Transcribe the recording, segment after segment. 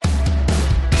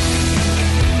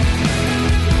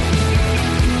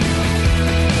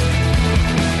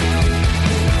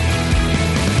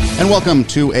welcome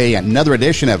to another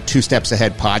edition of Two Steps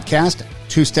Ahead Podcast.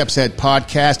 Two Steps Ahead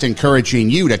Podcast, encouraging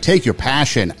you to take your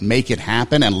passion, make it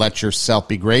happen, and let yourself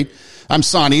be great. I'm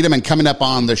Son Edom, and coming up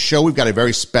on the show, we've got a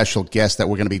very special guest that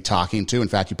we're going to be talking to. In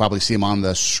fact, you probably see him on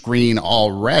the screen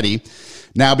already.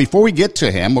 Now, before we get to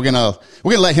him, we're gonna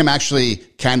let him actually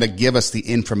kind of give us the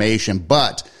information.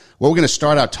 But what we're going to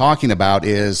start out talking about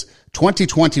is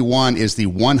 2021 is the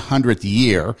 100th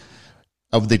year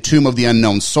of the Tomb of the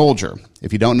Unknown Soldier.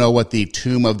 If you don't know what the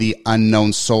Tomb of the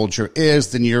Unknown Soldier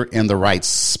is, then you're in the right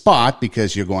spot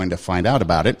because you're going to find out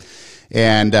about it.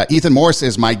 And Ethan Morris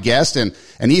is my guest. And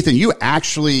Ethan, you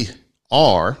actually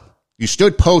you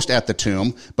stood post at the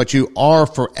tomb, but you are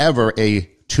forever a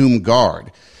tomb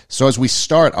guard. So as we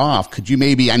start off, could you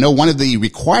I know one of the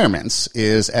requirements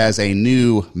is as a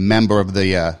new member of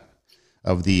the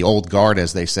old guard,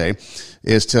 as they say,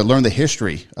 is to learn the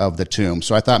history of the tomb.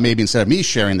 So I thought maybe instead of me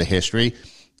sharing the history,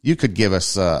 you could give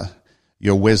us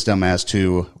your wisdom as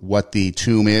to what the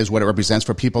tomb is, what it represents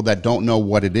for people that don't know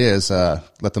what it is.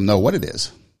 Let them know what it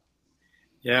is.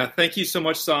 Yeah, thank you so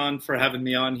much, Son, for having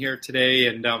me on here today.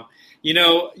 And,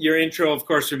 your intro, of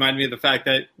course, reminded me of the fact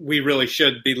that we really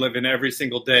should be living every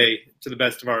single day to the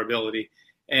best of our ability.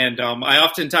 And I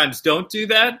oftentimes don't do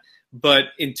that. But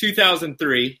in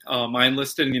 2003, I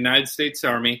enlisted in the United States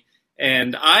Army,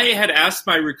 and I had asked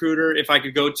my recruiter if I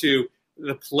could go to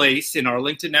the place in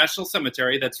Arlington National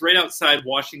Cemetery that's right outside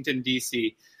Washington,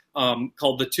 D.C.,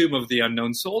 called the Tomb of the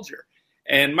Unknown Soldier.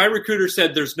 And my recruiter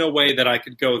said there's no way that I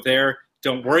could go there.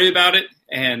 Don't worry about it.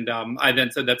 And I then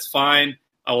said, that's fine.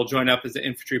 I will join up as an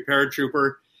infantry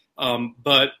paratrooper.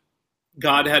 But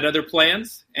God had other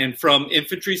plans, and from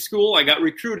infantry school, I got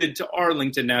recruited to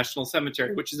Arlington National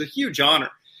Cemetery, which is a huge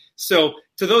honor. So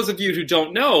to those of you who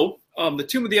don't know, the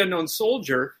Tomb of the Unknown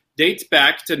Soldier dates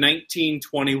back to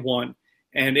 1921,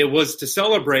 and it was to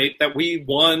celebrate that we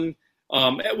won,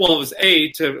 it was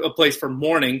to a place for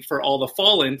mourning for all the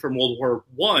fallen from World War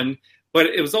I, but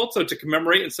it was also to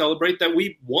commemorate and celebrate that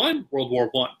we won World War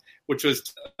I. Which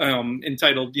was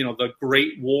entitled, the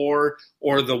Great War,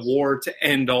 or the War to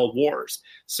End All Wars.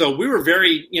 So we were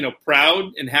very,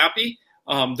 proud and happy.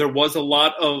 There was a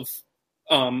lot of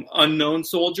unknown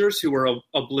soldiers who were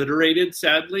obliterated,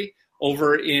 sadly,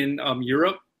 over in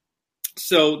Europe.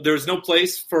 So there's no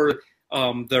place for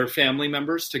their family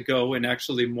members to go and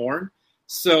actually mourn.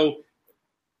 So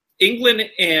England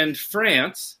and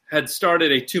France had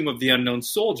started a Tomb of the Unknown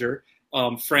Soldier.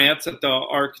 France at the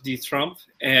Arc de Triomphe,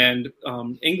 and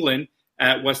England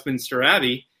at Westminster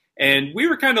Abbey. And we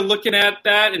were kind of looking at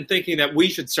that and thinking that we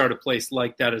should start a place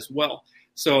like that as well.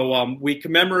 So we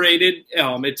commemorated.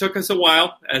 It took us a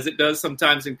while, as it does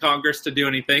sometimes in Congress, to do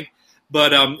anything.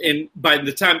 But by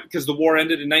the time, because the war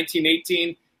ended in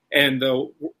 1918, and the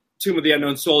Tomb of the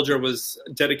Unknown Soldier was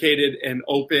dedicated and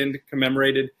opened,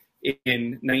 commemorated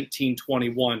in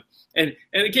 1921. And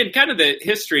again, kind of the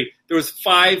history, there was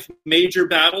 5 major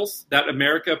battles that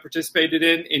America participated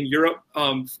in Europe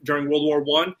during World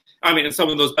War I. And some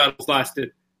of those battles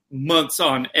lasted months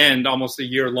on end, almost a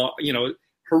year long,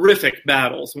 horrific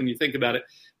battles when you think about it.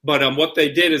 But what they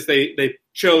did is they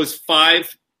chose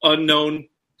 5 unknown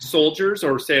soldiers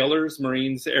or sailors,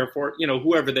 Marines, Air Force,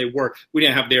 whoever they were. We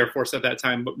didn't have the Air Force at that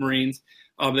time, but Marines.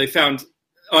 They found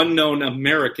unknown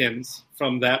Americans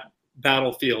from that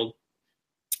battlefield.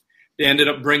 They ended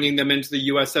up bringing them into the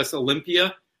USS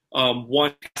Olympia,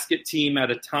 one casket team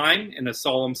at a time, in a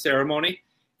solemn ceremony.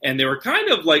 And they were kind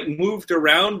of like moved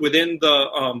around within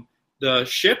the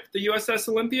ship, the USS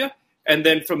Olympia. And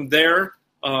then from there,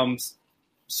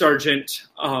 Sergeant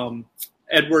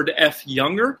Edward F.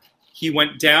 Younger, he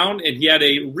went down and he had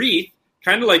a wreath,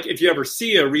 kind of like if you ever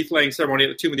see a wreath-laying ceremony at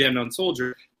the Tomb of the Unknown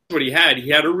Soldier. That's what he had. He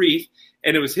had a wreath,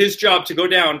 and it was his job to go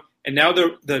down. And now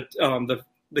the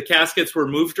caskets were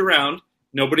moved around.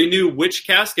 Nobody knew which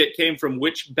casket came from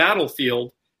which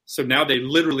battlefield. So now they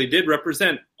literally did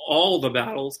represent all the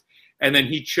battles. And then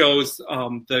he chose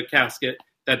the casket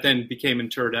that then became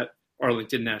interred at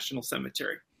Arlington National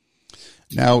Cemetery.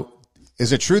 Now,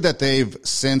 is it true that they've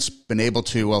since been able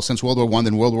to, since World War I,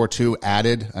 then World War II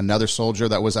added another soldier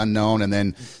that was unknown, and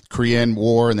then Korean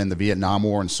War, and then the Vietnam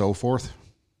War, and so forth?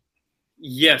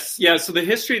 Yes. Yeah. So the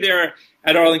history there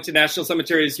at Arlington National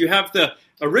Cemetery is you have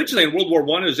originally in World War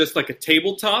I, it was just like a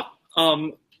tabletop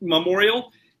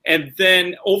memorial. And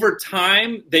then over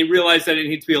time, they realized that it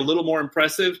needed to be a little more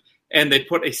impressive. And they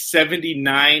put a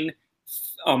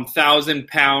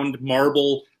 79,000-pound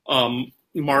marble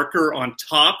marker on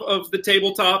top of the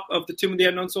tabletop of the Tomb of the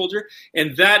Unknown Soldier.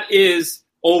 And that is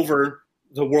over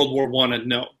the World War I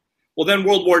unknown. Well, then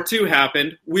World War II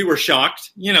happened. We were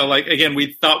shocked. Again,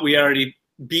 we thought we already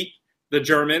beat the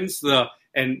Germans. The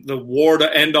and the war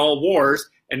to end all wars.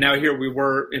 And now here we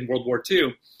were in World War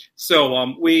II.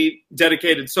 So we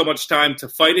dedicated so much time to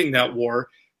fighting that war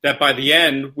that by the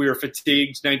end we were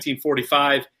fatigued,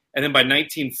 1945. And then by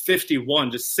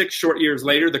 1951, just 6 short years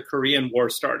later, the Korean War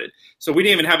started. So we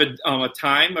didn't even have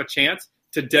a chance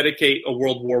to dedicate a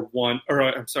World War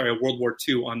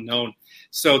II unknown.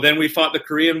 So then we fought the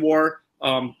Korean War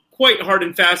quite hard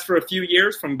and fast for a few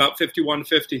years, from about 51 to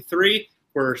 53.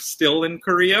 We're still in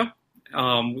Korea.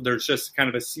 There's just kind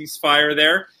of a ceasefire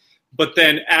there. But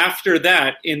then after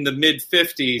that, in the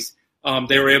mid-50s,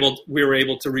 we were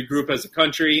able to regroup as a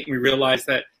country. We realized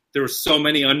that there were so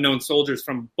many unknown soldiers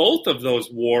from both of those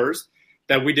wars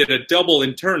that we did a double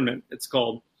internment, it's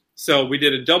called. So we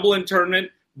did a double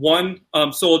internment, one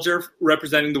soldier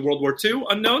representing the World War II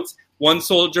unknowns, one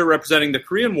soldier representing the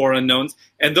Korean War unknowns,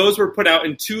 and those were put out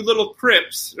in 2 little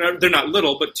crypts. They're not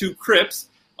little, but 2 crypts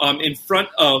in front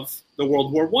of the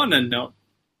World War I unknown.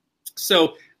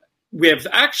 So we have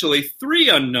actually 3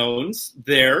 unknowns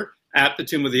there at the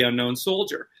Tomb of the Unknown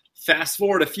Soldier. Fast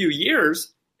forward a few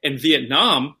years, and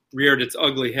Vietnam reared its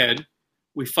ugly head.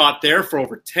 We fought there for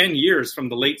over 10 years, from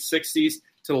the late 60s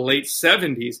to the late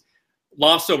 70s,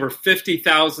 lost over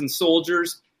 50,000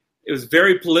 soldiers. It was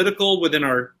very political within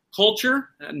our culture,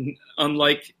 and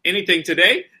unlike anything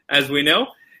today, as we know.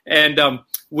 And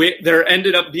there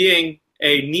ended up being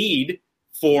a need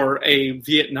for a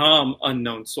Vietnam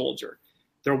unknown soldier.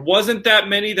 There wasn't that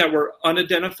many that were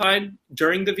unidentified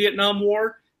during the Vietnam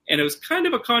War, and it was kind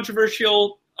of a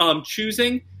controversial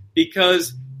choosing,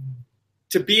 because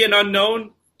to be an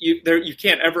unknown, you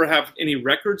can't ever have any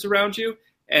records around you.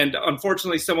 And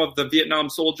unfortunately, some of the Vietnam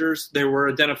soldiers, they were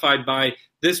identified by,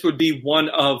 this would be one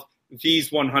of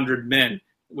these 100 men,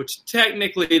 which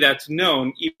technically that's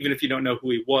known, even if you don't know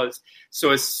who he was.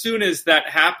 So as soon as that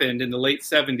happened in the late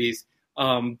 70s,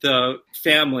 the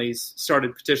families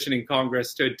started petitioning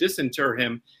Congress to disinter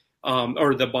him,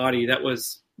 or the body that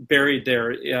was buried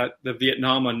there at the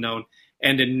Vietnam unknown.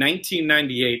 And in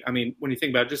 1998, I mean, when you think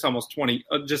about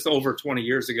it, just over 20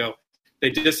 years ago,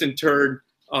 they disinterred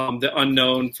the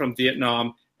unknown from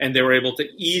Vietnam, and they were able to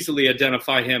easily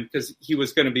identify him because he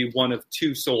was going to be one of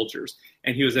 2 soldiers.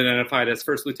 And he was identified as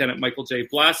First Lieutenant Michael J.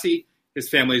 Blassie. His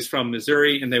family is from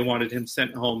Missouri, and they wanted him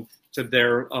sent home to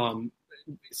their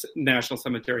national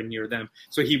cemetery near them.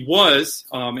 So he was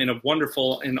in a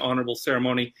wonderful and honorable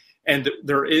ceremony. And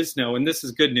there is no, and this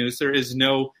is good news, there is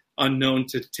no unknown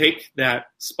to take that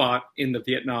spot in the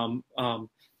Vietnam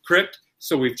crypt.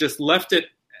 So we've just left it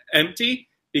empty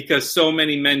because so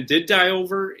many men did die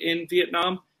over in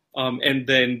Vietnam. And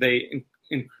then they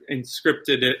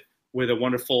inscripted it with a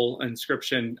wonderful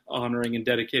inscription honoring and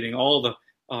dedicating all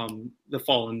the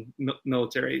fallen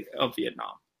military of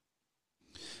Vietnam.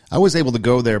 I was able to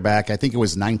go there back, I think it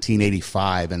was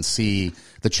 1985, and see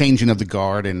the changing of the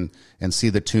guard and see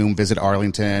the tomb, visit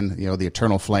Arlington, the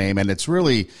Eternal Flame. And it's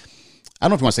really, I don't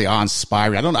know if you want to say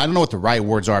awe-inspiring. I don't know what the right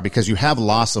words are, because you have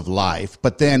loss of life,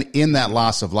 but then in that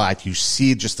loss of life, you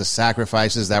see just the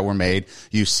sacrifices that were made.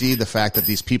 You see the fact that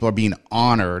these people are being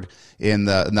honored in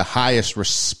the highest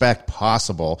respect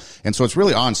possible. And so it's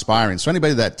really awe-inspiring. So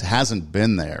anybody that hasn't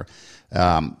been there,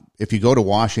 if you go to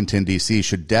Washington, D.C.,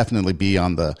 should definitely be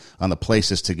on the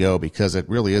places to go, because it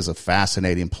really is a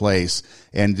fascinating place.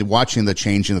 And watching the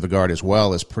changing of the guard as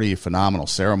well is pretty phenomenal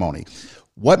ceremony.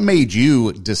 What made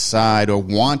you decide or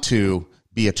want to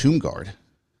be a tomb guard?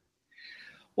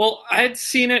 Well, I had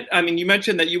seen it. I mean, you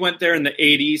mentioned that you went there in the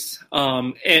 80s.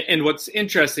 And what's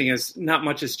interesting is not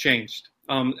much has changed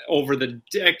over the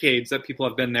decades that people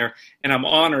have been there. And I'm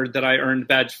honored that I earned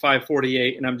badge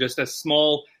 548, and I'm just a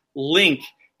small link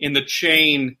in the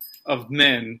chain of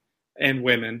men and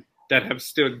women that have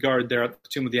stood guard there at the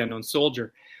Tomb of the Unknown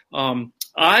Soldier.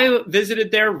 I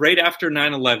visited there right after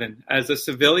 9/11 as a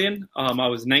civilian. I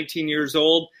was 19 years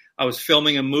old. I was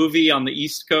filming a movie on the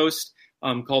East Coast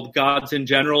called Gods and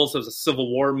Generals. It was a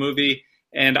Civil War movie.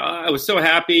 And I was so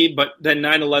happy, but then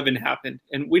 9/11 happened,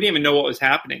 and we didn't even know what was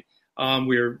happening.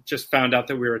 We just found out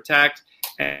that we were attacked.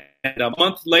 And a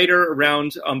month later,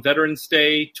 around Veterans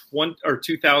Day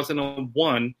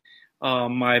 2001,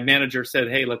 my manager said,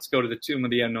 "Hey, let's go to the Tomb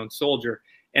of the Unknown Soldier."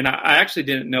 And I actually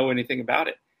didn't know anything about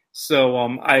it. So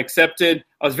I accepted.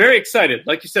 I was very excited.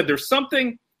 Like you said, there's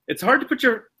something, it's hard to put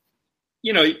your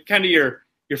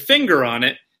finger on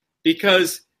it,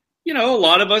 because, a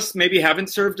lot of us maybe haven't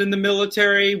served in the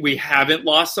military. We haven't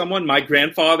lost someone. My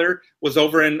grandfather was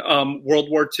over in World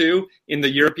War II in the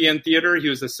European theater. He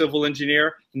was a civil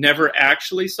engineer, never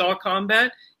actually saw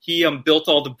combat. He built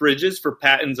all the bridges for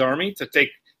Patton's army to take,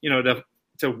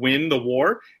 to win the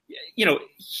war.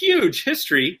 Huge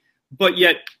history, but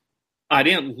yet I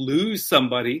didn't lose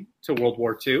somebody to World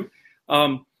War II.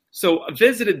 So I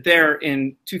visited there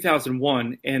in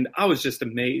 2001, and I was just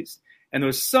amazed. And there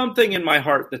was something in my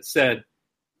heart that said,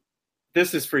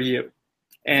 this is for you.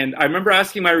 And I remember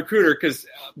asking my recruiter,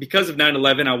 because of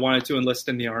 9/11, I wanted to enlist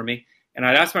in the Army. And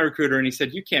I'd asked my recruiter, and he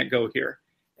said, you can't go here.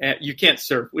 You can't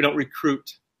serve. We don't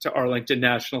recruit to Arlington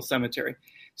National Cemetery.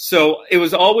 So it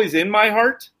was always in my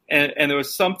heart, and there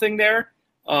was something there,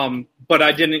 but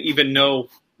I didn't even know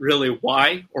really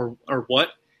why or what.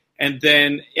 And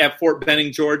then at Fort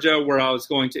Benning, Georgia, where I was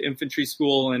going to infantry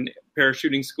school and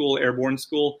parachuting school, airborne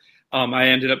school, I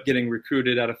ended up getting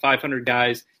recruited out of 500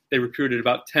 guys. They recruited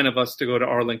about 10 of us to go to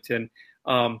Arlington.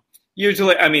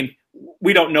 Usually, I mean,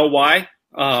 we don't know why.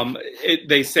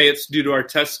 They say it's due to our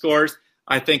test scores.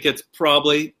 I think it's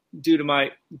probably due to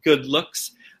my good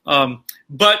looks.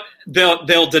 But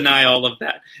they'll deny all of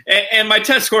that. And my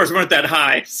test scores weren't that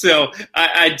high, so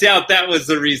I doubt that was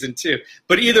the reason too.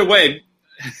 But either way,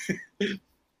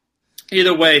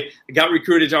 I got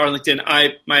recruited to Arlington.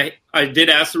 I did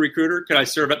ask the recruiter, could I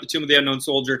serve at the Tomb of the Unknown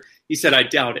Soldier? He said, I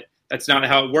doubt it. That's not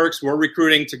how it works. We're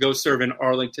recruiting to go serve in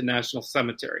Arlington National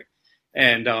Cemetery.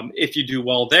 And if you do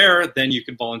well there, then you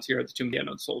can volunteer at the Tomb of the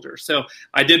Unknown Soldier. So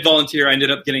I did volunteer. I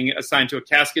ended up getting assigned to a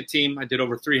casket team. I did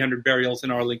over 300 burials in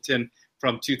Arlington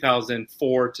from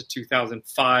 2004 to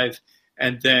 2005.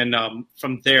 And then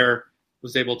from there,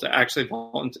 was able to actually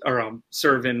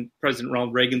serve in President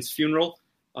Ronald Reagan's funeral,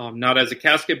 not as a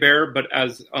casket bearer, but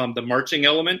as the marching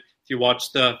element. If you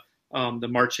watch the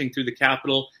marching through the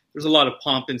Capitol, there's a lot of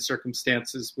pomp and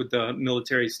circumstances with the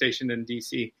military stationed in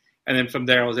D.C. And then from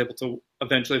there, I was able to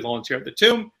eventually volunteer at the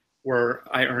tomb, where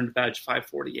I earned badge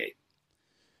 548.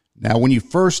 Now, when you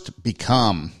first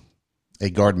become a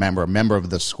Guard member, a member of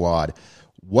the squad,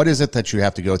 what is it that you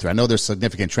have to go through? I know there's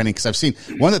significant training, because I've seen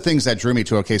one of the things that drew me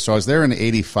to, so I was there in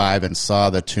 85 and saw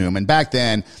the tomb. And back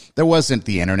then, there wasn't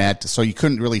the internet, so you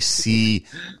couldn't really see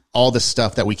all the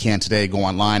stuff that we can today. Go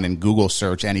online and Google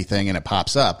search anything and it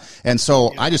pops up. And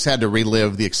so I just had to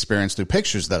relive the experience through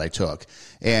pictures that I took.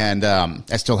 And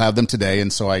I still have them today,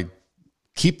 and so I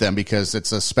keep them because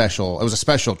it was a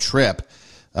special trip.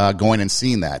 Going and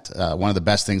seeing that, one of the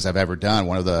best things I've ever done,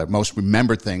 one of the most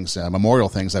remembered things, memorial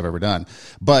things I've ever done.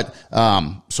 But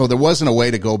so there wasn't a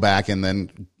way to go back and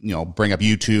then bring up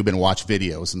YouTube and watch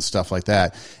videos and stuff like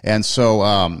that. And so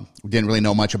we didn't really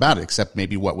know much about it, except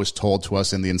maybe what was told to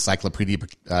us in the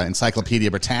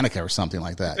Encyclopedia Britannica or something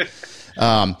like that.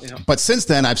 But since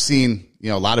then, I've seen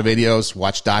a lot of videos,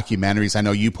 watched documentaries. I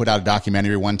know you put out a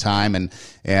documentary one time, and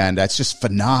that's just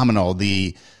phenomenal.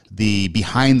 The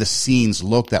behind the scenes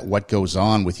look at what goes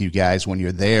on with you guys when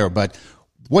you're there. But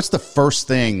what's the first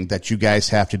thing that you guys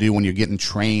have to do when you're getting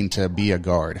trained to be a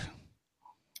Guard?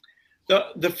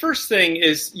 The first thing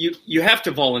is you have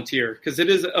to volunteer, because it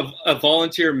is a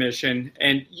volunteer mission,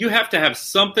 and you have to have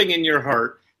something in your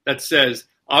heart that says,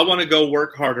 I want to go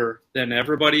work harder than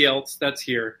everybody else that's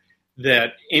here,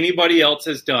 that anybody else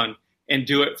has done, and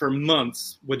do it for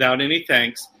months without any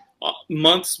thanks.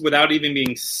 Months without even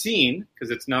being seen, because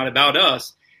it's not about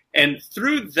us. And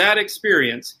through that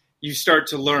experience, you start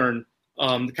to learn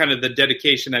kind of the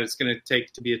dedication that it's going to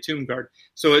take to be a Tomb Guard.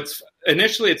 So it's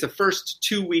a first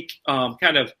 2-week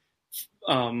kind of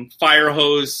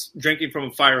drinking from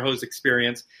a fire hose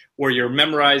experience, where you're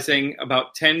memorizing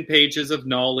about 10 pages of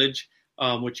knowledge,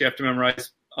 which you have to memorize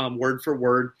word for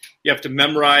word. You have to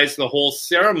memorize the whole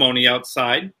ceremony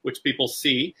outside, which people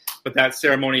see, but that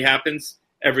ceremony happens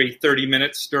every 30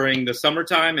 minutes during the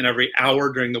summertime and every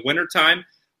hour during the wintertime.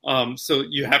 So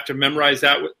you have to memorize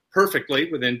that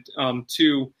perfectly within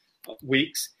 2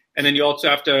 weeks. And then you also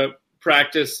have to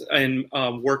practice and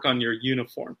work on your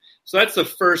uniform. So that's the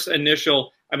first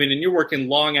initial, and you're working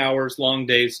long hours, long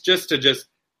days, just to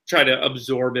try to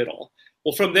absorb it all.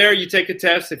 Well, from there, you take a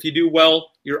test. If you do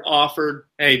well, you're offered,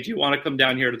 hey, do you want to come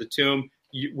down here to the tomb?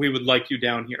 We would like you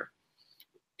down here.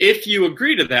 If you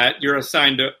agree to that, you're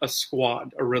assigned a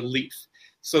squad, a relief.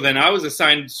 So then I was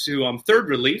assigned to 3rd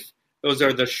Relief. Those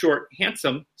are the short,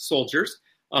 handsome soldiers.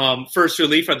 1st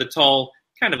Relief are the tall,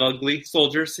 kind of ugly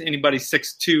soldiers. Anybody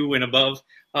 6'2" and above,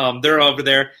 they're over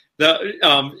there. The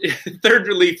 3rd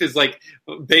Relief is like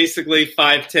basically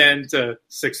 5'10" to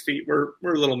 6 feet. We're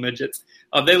little midgets.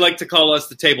 They like to call us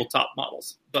the tabletop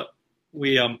models, but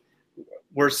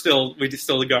we're still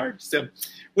the Guard. So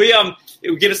we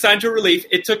get assigned to a relief.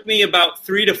 It took me about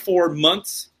 3 to 4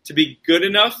 months to be good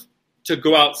enough to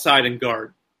go outside and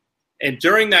guard. And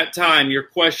during that time, you're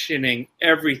questioning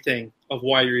everything of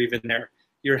why you're even there.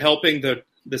 You're helping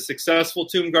the successful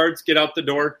Tomb Guards get out the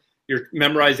door. You're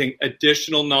memorizing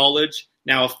additional knowledge,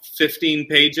 now 15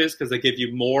 pages, because they give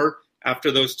you more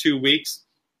after those 2 weeks.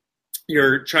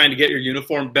 you're trying to get your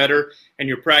uniform better, and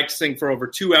you're practicing for over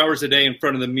 2 hours a day in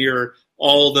front of the mirror,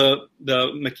 all the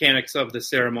mechanics of the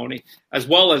ceremony, as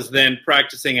well as then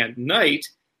practicing at night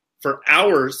for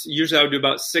hours. Usually I would do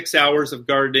about 6 hours of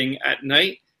guarding at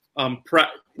night,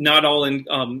 not all in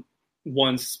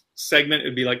one segment. It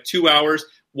would be like 2 hours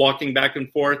walking back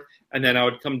and forth, and then I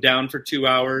would come down for 2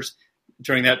 hours.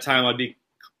 During that time, I'd be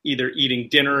either eating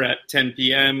dinner at 10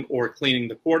 p.m. or cleaning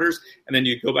the quarters, and then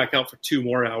you'd go back out for 2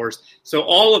 more hours. So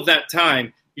all of that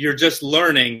time, you're just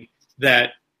learning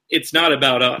that it's not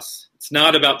about us. It's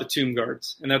not about the tomb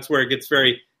guards, and that's where it gets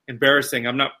very embarrassing.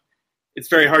 It's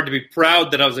very hard to be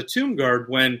proud that I was a tomb guard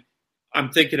when I'm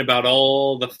thinking about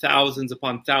all the thousands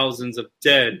upon thousands of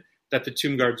dead that the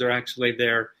tomb guards are actually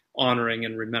there honoring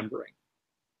and remembering.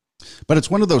 But it's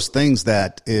one of those things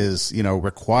that is,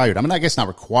 required. I mean, I guess not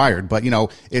required, but,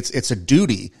 it's a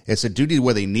duty. It's a duty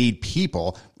where they need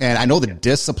people. And I know the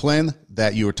discipline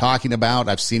that you were talking about.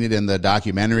 I've seen it in the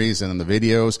documentaries and in the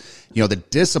videos. The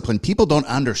discipline, people don't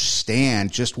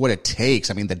understand just what it takes.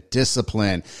 I mean, the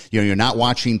discipline, you're not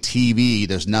watching TV.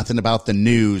 There's nothing about the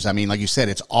news. I mean, like you said,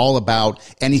 it's all about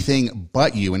anything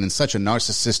but you. And in such a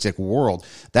narcissistic world,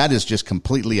 that is just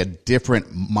completely a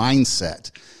different mindset.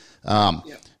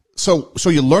 So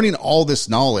you're learning all this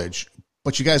knowledge,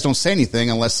 but you guys don't say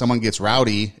anything unless someone gets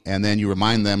rowdy, and then you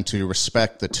remind them to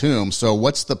respect the tomb. So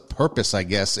what's the purpose, I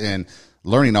guess, in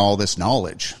learning all this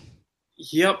knowledge?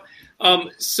 Yep.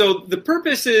 So the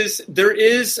purpose is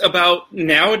there's about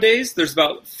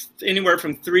anywhere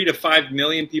from 3 to 5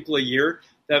 million people a year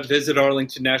that visit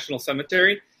Arlington National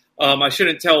Cemetery. I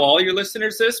shouldn't tell all your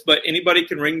listeners this, but anybody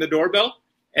can ring the doorbell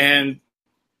and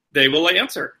they will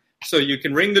answer. So you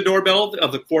can ring the doorbell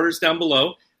of the quarters down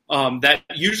below. That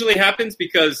usually happens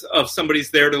because of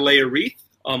somebody's there to lay a wreath.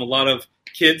 A lot of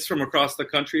kids from across the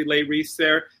country lay wreaths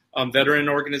there. Veteran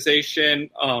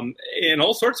organization, and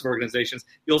all sorts of organizations.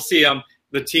 You'll see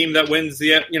the team that wins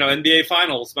the NBA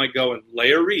Finals might go and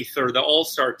lay a wreath, or the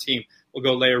All-Star team will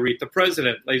go lay a wreath. The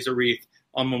president lays a wreath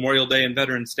on Memorial Day and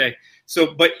Veterans Day.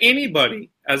 But anybody,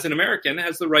 as an American,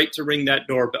 has the right to ring that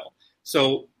doorbell.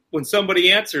 So when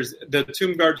somebody answers, the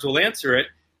tomb guards will answer it.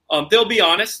 They'll be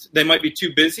honest. They might be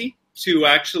too busy to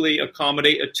actually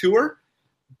accommodate a tour.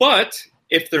 But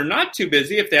if they're not too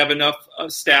busy, if they have enough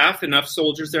staff, enough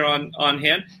soldiers there on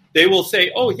hand, they will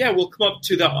say, oh, yeah, we'll come up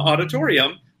to the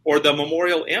auditorium or the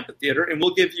Memorial Amphitheater, and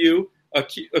we'll give you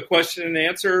a question and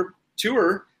answer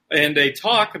tour and a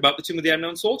talk about the Tomb of the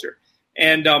Unknown Soldier.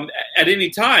 And at any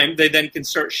time, they then can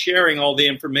start sharing all the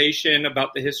information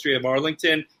about the history of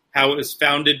Arlington, how it was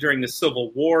founded during the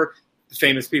Civil War, the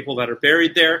famous people that are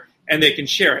buried there, and they can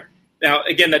share it. Now,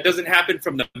 again, that doesn't happen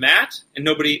from the mat, and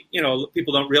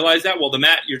people don't realize that. Well, the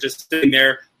mat, you're just sitting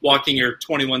there walking your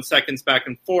 21 seconds back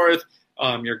and forth.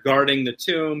 You're guarding the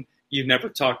tomb. You've never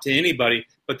talked to anybody,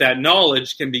 but that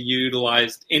knowledge can be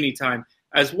utilized anytime,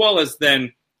 as well as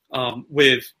then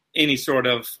with any sort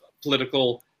of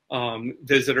political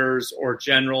visitors or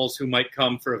generals who might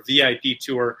come for a VIP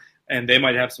tour, and they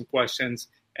might have some questions,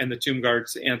 and the tomb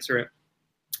guards answer it.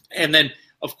 And then,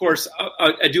 of course,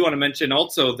 I do want to mention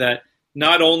also that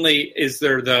not only is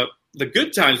there the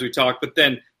good times we talk, but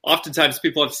then oftentimes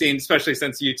people have seen, especially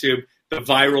since YouTube, the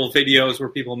viral videos where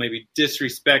people maybe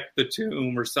disrespect the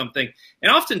tomb or something. And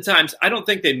oftentimes, I don't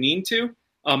think they mean to.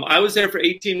 I was there for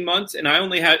 18 months, and I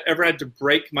only ever had to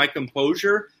break my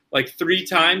composure like 3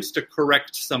 times to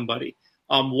correct somebody.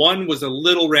 One was a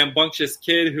little rambunctious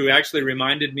kid who actually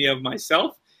reminded me of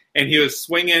myself, and he was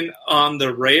swinging on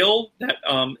the rail that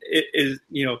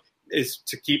is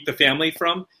to keep the family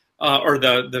from, or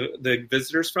the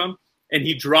visitors from, and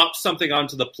he dropped something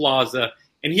onto the plaza,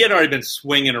 and he had already been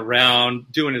swinging around,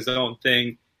 doing his own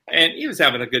thing, and he was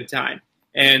having a good time.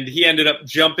 And he ended up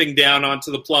jumping down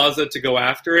onto the plaza to go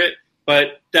after it,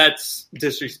 but that's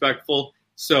disrespectful.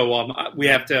 So we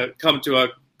have to come to a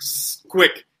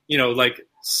quick,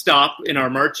 stop in our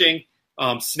marching,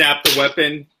 snap the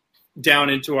weapon down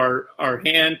into our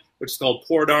hand, which is called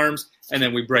port arms, and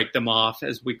then we break them off,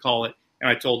 as we call it. And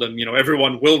I told him,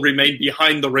 everyone will remain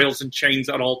behind the rails and chains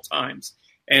at all times.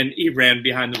 And he ran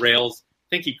behind the rails. I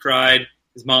think he cried.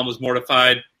 His mom was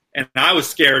mortified. And I was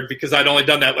scared because I'd only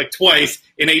done that like twice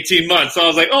in 18 months. So I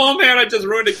was like, oh, man, I just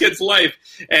ruined a kid's life.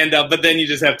 And but then you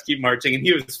just have to keep marching. And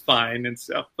he was fine and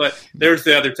stuff. But there's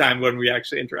the other time when we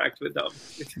actually interact with them.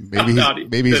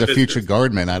 Maybe he's a future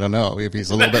guardman. I don't know. If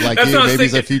he's a little bit like you, maybe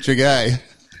he's a future guy.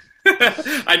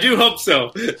 I do hope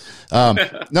so. No,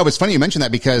 but it's funny you mentioned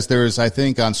that because there's, I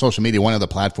think, on social media, one of the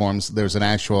platforms, there's an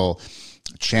actual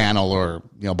channel or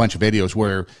a bunch of videos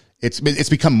where it's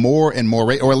become more and more,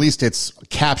 or at least it's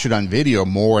captured on video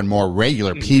more and more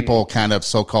regular. Mm-hmm. People kind of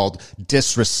so-called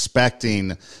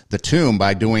disrespecting the tomb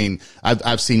by doing,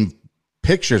 I've seen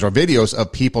pictures or videos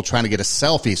of people trying to get a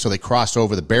selfie. So they cross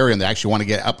over the barrier and they actually want to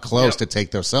get up close to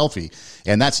take their selfie.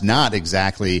 And that's not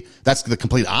exactly, that's the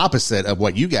complete opposite of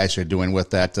what you guys are doing with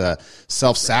that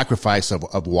self-sacrifice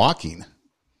of walking.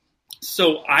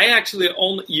 So I actually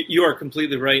you are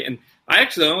completely right. And I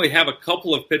actually only have a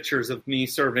couple of pictures of me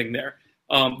serving there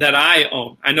that I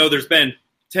own. I know there's been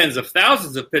tens of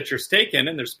thousands of pictures taken,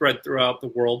 and they're spread throughout the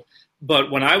world.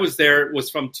 But when I was there, it was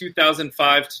from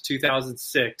 2005 to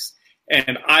 2006,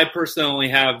 and I personally only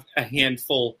have a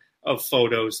handful of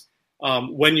photos.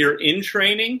 When you're in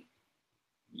training,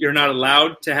 you're not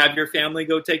allowed to have your family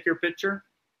go take your picture.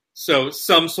 So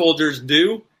some soldiers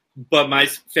do, but my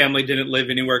family didn't live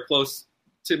anywhere close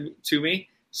to me,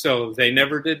 so they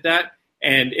never did that.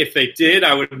 And if they did,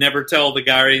 I would never tell the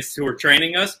guys who were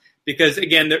training us because,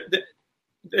 again,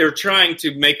 they're trying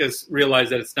to make us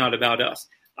realize that it's not about us.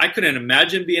 I couldn't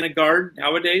imagine being a guard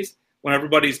nowadays when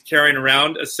everybody's carrying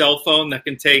around a cell phone that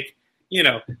can take,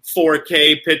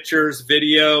 4K pictures,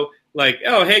 video, like,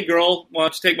 oh, hey, girl, why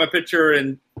don't you take my picture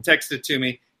and text it to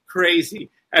me?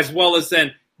 Crazy. As well as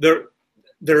then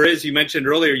there is, you mentioned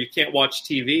earlier, you can't watch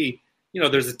TV.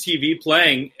 There's a TV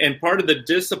playing, and part of the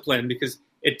discipline, because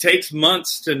it takes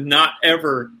months to not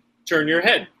ever turn your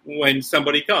head when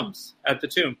somebody comes at the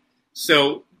tomb.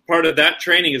 So part of that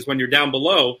training is when you're down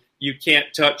below, you can't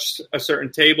touch a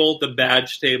certain table, the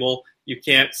badge table. You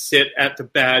can't sit at the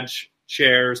badge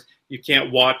chairs. You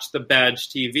can't watch the badge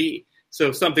TV.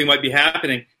 So something might be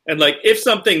happening. And like if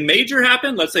something major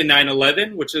happened, let's say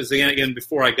 9/11, which is again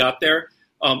before I got there,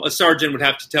 a sergeant would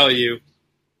have to tell you,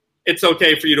 it's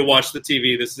okay for you to watch the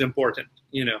TV. This is important,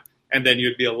 and then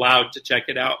you'd be allowed to check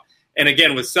it out. And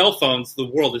again, with cell phones, the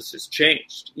world has just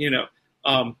changed,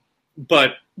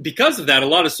 But because of that, a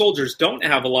lot of soldiers don't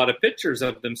have a lot of pictures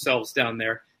of themselves down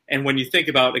there. And when you think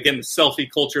about, again, the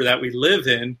selfie culture that we live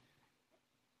in,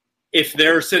 if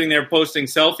they're sitting there posting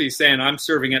selfies saying, I'm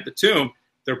serving at the tomb,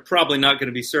 they're probably not going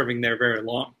to be serving there very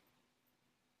long.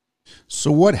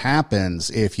 So what happens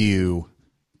if you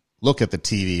look at the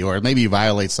TV, or maybe you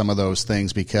violate some of those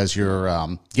things because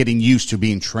you're getting used to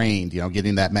being trained,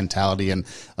 getting that mentality and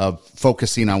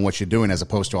focusing on what you're doing as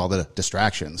opposed to all the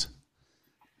distractions?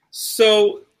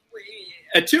 So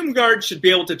a tomb guard should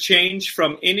be able to change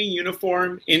from any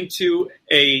uniform into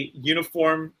a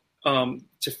uniform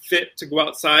to fit to go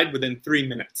outside within 3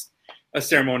 minutes, a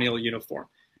ceremonial uniform.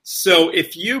 So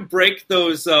if you break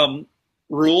those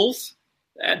rules,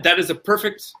 that is a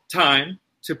perfect time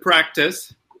to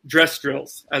practice dress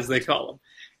drills, as they call them.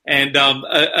 And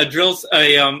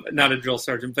not a drill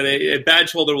sergeant, but a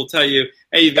badge holder will tell you,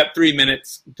 hey, you've got 3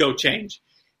 minutes, go change.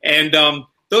 And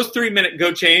those 3 minute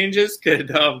go changes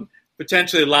could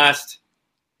potentially last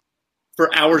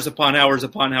for hours upon hours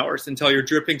upon hours until you're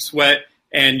dripping sweat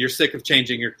and you're sick of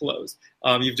changing your clothes.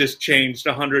 You've just changed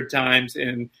 100 times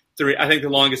in I think the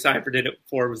longest I ever did it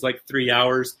for was like 3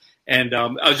 hours. And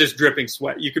I was just dripping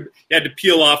sweat. You had to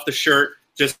peel off the shirt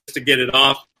just to get it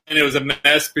off. And it was a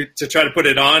mess to try to put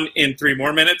it on in 3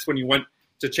 more minutes when you went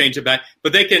to change it back.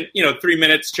 But they can, 3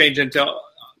 minutes change into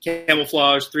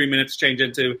camouflage, 3 minutes change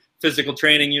into physical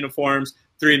training uniforms,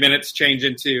 3 minutes change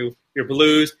into your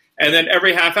blues. And then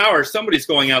every half hour, somebody's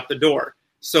going out the door.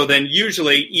 So then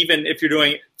usually, even if you're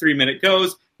doing 3 minute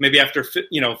goes, maybe after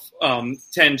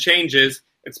 10 changes,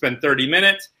 it's been 30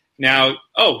 minutes. Now,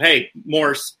 oh, hey,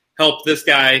 Morse, help this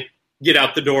guy get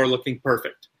out the door looking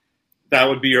perfect. That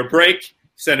would be your break.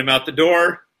 Send him out the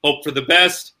door, hope for the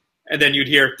best, and then you'd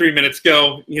hear 3 minutes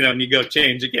go, and you go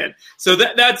change again. So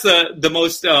that's the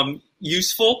most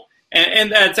useful,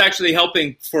 and that's actually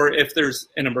helping for if there's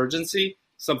an emergency,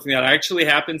 something that actually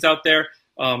happens out there,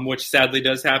 which sadly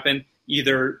does happen.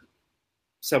 Either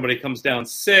somebody comes down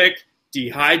sick,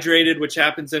 dehydrated, which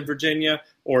happens in Virginia,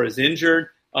 or is injured.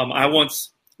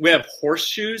 We have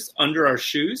horseshoes under our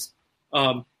shoes,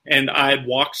 and I had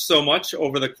walked so much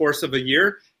over the course of a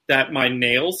year that my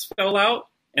nails fell out,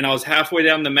 and I was halfway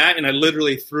down the mat, and I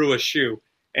literally threw a shoe.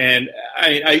 And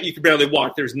you could barely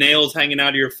walk. There's nails hanging out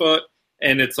of your foot,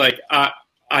 and it's like I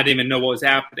didn't even know what was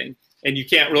happening. And you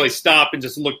can't really stop and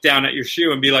just look down at your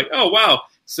shoe and be like, oh, wow.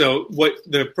 So what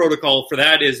the protocol for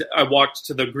that is, I walked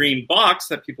to the green box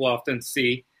that people often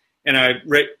see, and I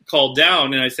called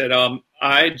down, and I said,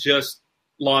 I just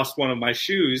lost one of my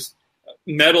shoes,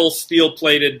 metal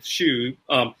steel-plated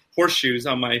horseshoes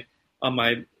on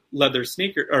my leather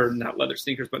sneaker, or not leather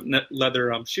sneakers, but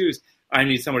leather shoes. I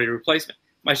need somebody to replace me.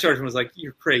 My sergeant was like,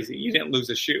 you're crazy. You didn't lose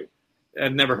a shoe.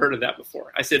 I've never heard of that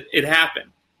before. I said, it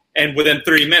happened. And within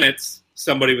 3 minutes,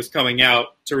 somebody was coming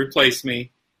out to replace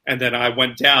me. And then I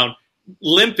went down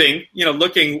limping,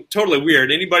 looking totally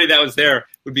weird. Anybody that was there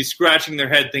would be scratching their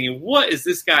head thinking, what is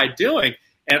this guy doing?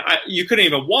 And you couldn't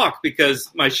even walk because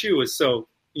my shoe was so,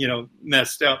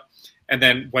 messed up. And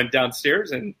then went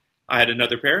downstairs and I had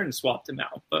another pair and swapped them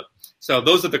out. But so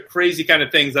those are the crazy kind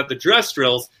of things that the dress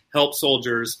drills help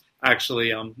soldiers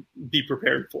actually be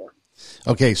prepared for.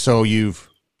 Okay, so you've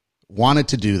wanted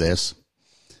to do this.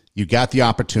 You got the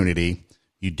opportunity.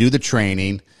 You do the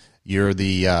training. You're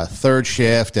the third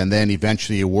shift, and then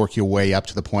eventually you work your way up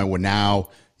to the point where now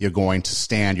you're going to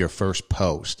stand your first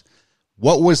post.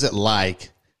 What was it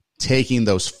like taking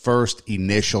those first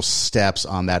initial steps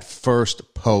on that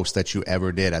first post that you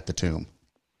ever did at the tomb?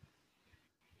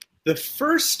 The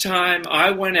first time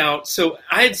I went out, so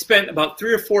I had spent about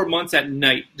 3 or 4 months at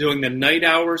night doing the night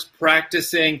hours,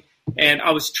 practicing, and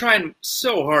I was trying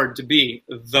so hard to be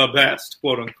the best,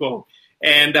 quote unquote.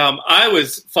 And I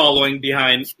was following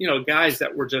behind, guys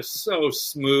that were just so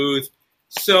smooth,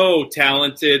 so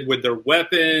talented with their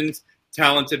weapons,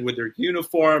 talented with their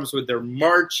uniforms, with their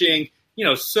marching,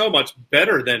 so much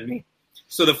better than me.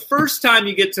 So the first time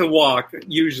you get to walk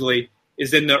usually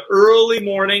is in the early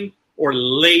morning or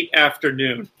late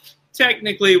afternoon,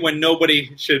 technically when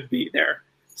nobody should be there.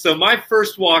 So my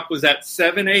first walk was at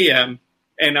 7 a.m.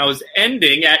 and I was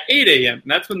ending at 8 a.m.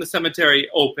 And that's when the cemetery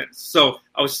opens. So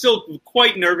I was still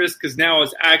quite nervous because now I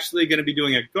was actually going to be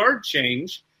doing a guard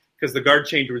change because the guard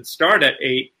change would start at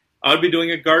 8. I would be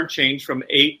doing a guard change from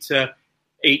 8 to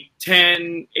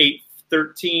 8:10,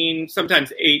 8:13,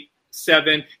 sometimes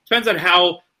 8:07. Depends on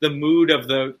how the mood of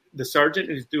the sergeant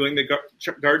who's doing the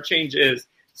guard change is.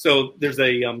 So there's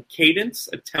a cadence,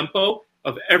 a tempo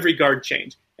of every guard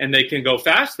change. And they can go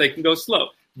fast, they can go slow.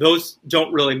 Those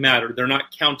don't really matter. They're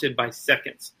not counted by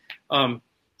seconds.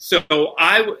 So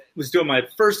I was doing my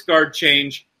first guard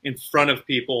change in front of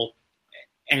people,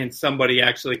 and somebody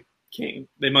actually came.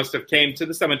 They must have came to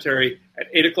the cemetery at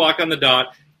 8 o'clock on the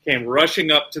dot, came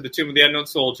rushing up to the Tomb of the Unknown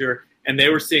Soldier, and they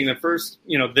were seeing the first,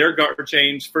 their guard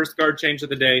change, first guard change of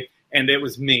the day, and it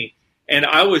was me. And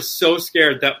I was so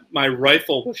scared that my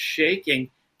rifle was shaking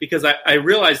because I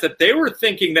realized that they were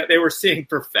thinking that they were seeing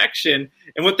perfection.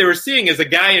 And what they were seeing is a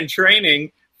guy in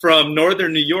training from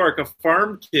northern New York, a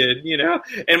farm kid,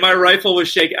 and my rifle was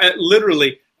shaking.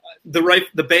 Literally,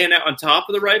 the bayonet on top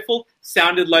of the rifle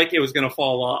sounded like it was going to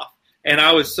fall off. And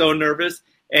I was so nervous.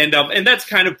 And that's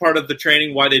kind of part of the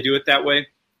training, why they do it that way.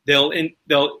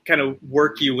 They'll kind of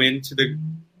work you into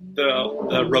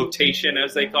the rotation,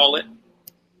 as they call it.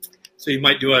 So you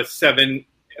might do a 7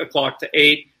 o'clock to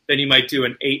 8, then you might do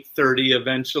an 8:30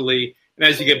 eventually. And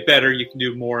as you get better, you can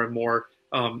do more and more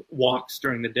walks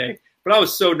during the day. But I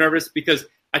was so nervous because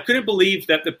I couldn't believe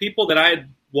that the people that I had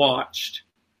watched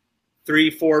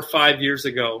 3, 4, 5 years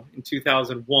ago in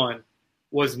 2001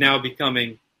 was now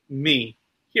becoming me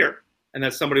here. And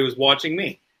that somebody was watching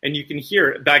me. And you can hear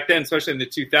it back then, especially in the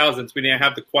 2000s, we didn't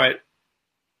have the quiet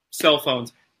cell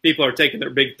phones. People are taking their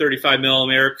big 35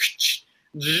 millimeter,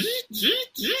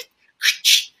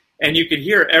 and you could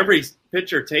hear every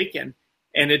picture taken.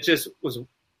 And it just was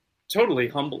totally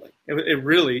humbling. It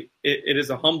really is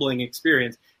a humbling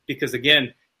experience because,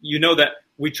 again, that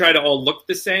we try to all look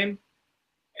the same,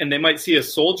 and they might see a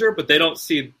soldier, but they don't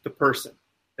see the person.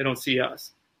 They don't see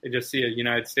us. They just see a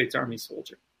United States Army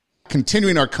soldier.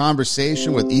 Continuing our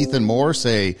conversation with Ethan Morse,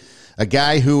 a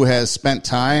guy who has spent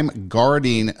time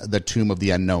guarding the Tomb of the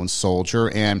Unknown Soldier.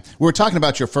 And we were talking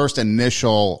about your first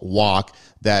initial walk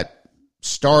that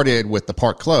started with the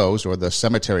park closed or the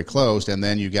cemetery closed, and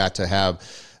then you got to have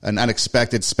an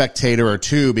unexpected spectator or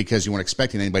two because you weren't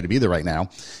expecting anybody to be there right now.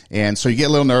 And so you get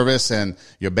a little nervous and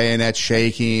your bayonet's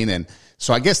shaking. And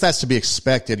so I guess that's to be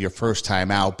expected your first time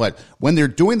out. But when they're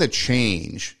doing the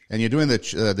change and you're doing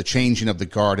the changing of the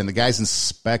guard and the guy's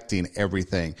inspecting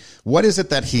everything, what is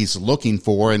it that he's looking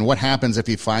for, and what happens if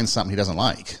he finds something he doesn't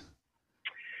like?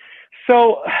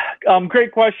 So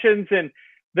great questions. And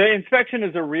the inspection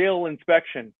is a real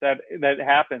inspection that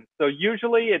happens. So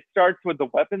usually it starts with the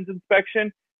weapons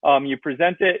inspection. You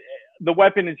present it. The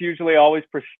weapon is usually always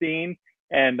pristine,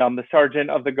 and the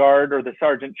sergeant of the guard or the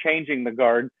sergeant changing the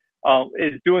guard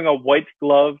is doing a white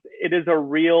glove. It is a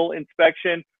real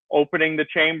inspection, opening the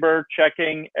chamber,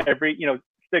 checking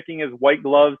sticking his white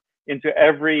gloves into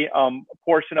every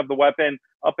portion of the weapon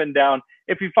up and down.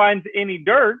 If he finds any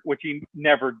dirt, which he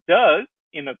never does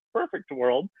in a perfect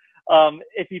world,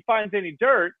 if he finds any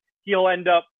dirt, he'll end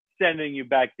up sending you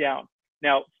back down.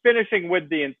 Now, finishing with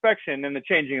the inspection and the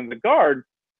changing of the guard,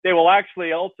 they will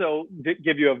actually also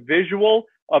give you a visual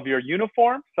of your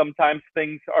uniform. Sometimes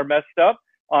things are messed up.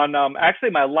 on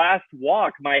actually my last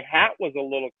walk, my hat was a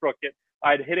little crooked.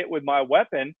 I'd hit it with my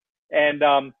weapon, and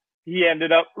he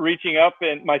ended up reaching up,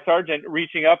 and my sergeant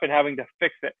reaching up and having to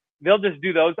fix it. They'll just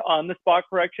do those on the spot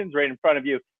corrections right in front of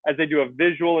you as they do a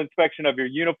visual inspection of your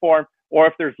uniform, or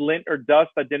if there's lint or dust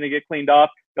that didn't get cleaned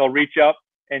off, they'll reach up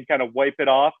and kind of wipe it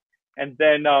off. And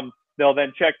then they'll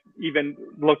then check, even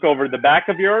look over the back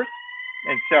of yours.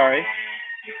 And sorry,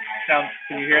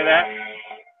 can you hear that?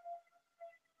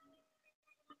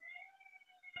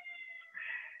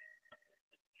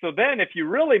 So then if you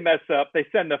really mess up, they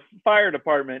send the fire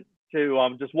department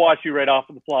to just wash you right off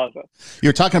of the plaza.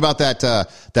 You're talking about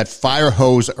that fire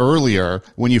hose earlier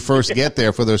when you first get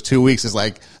there for those 2 weeks. Is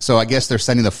like, so I guess they're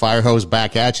sending the fire hose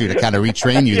back at you to kind of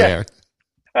retrain you there.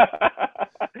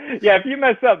 Yeah, if you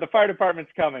mess up, the fire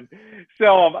department's coming. So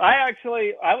I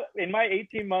in my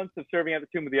 18 months of serving at the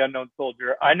Tomb of the Unknown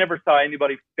Soldier, I never saw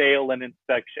anybody fail an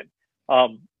inspection,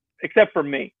 except for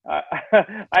me. I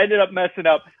ended up messing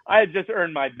up. I had just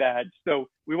earned my badge. So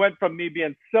we went from me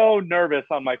being so nervous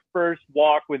on my first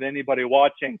walk with anybody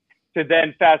watching to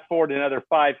then fast forward another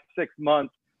 5-6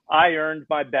 months. I earned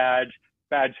my badge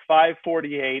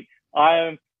 548. I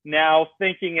am now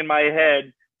thinking in my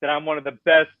head that I'm one of the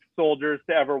best soldiers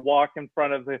to ever walk in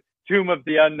front of the Tomb of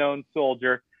the Unknown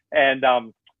Soldier. And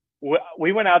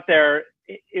we went out there.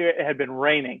 It had been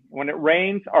raining. When it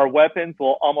rains, our weapons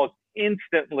will almost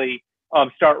instantly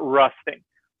start rusting.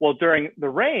 Well, during the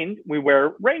rain, we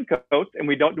wear raincoats and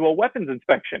we don't do a weapons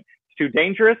inspection. It's too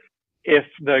dangerous. If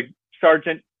the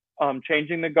sergeant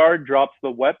changing the guard drops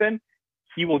the weapon,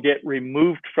 he will get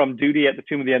removed from duty at the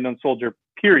Tomb of the Unknown Soldier,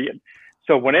 period.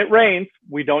 So when it rains,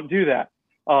 we don't do that.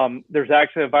 There's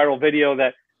actually a viral video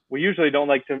that we usually don't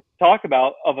like to talk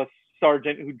about of a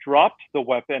sergeant who dropped the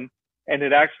weapon and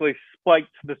it actually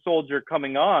spiked the soldier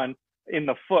coming on in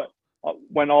the foot,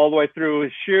 went all the way through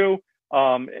his shoe,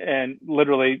 and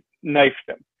literally knifed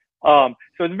him. So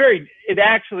it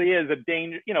actually is a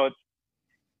danger, it's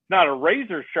not a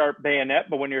razor sharp bayonet,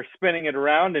 but when you're spinning it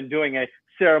around and doing a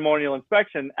ceremonial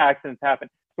inspection, accidents happen.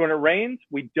 So when it rains,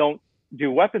 we don't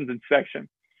do weapons inspection.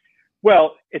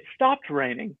 Well, it stopped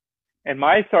raining, and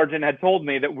my sergeant had told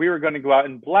me that we were going to go out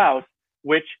in blouse,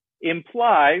 which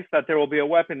implies that there will be a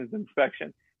weapons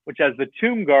inspection, which as the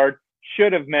tomb guard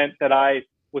should have meant that I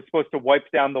was supposed to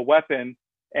wipe down the weapon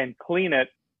and clean it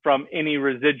from any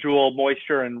residual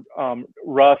moisture and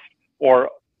rust or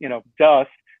dust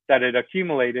that had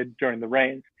accumulated during the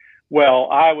rains. Well,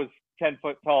 I was 10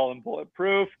 foot tall and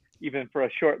bulletproof, even for a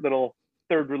short little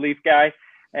third relief guy.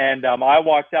 And I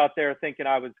walked out there thinking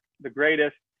I was the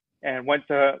greatest and went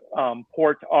to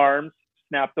port arms,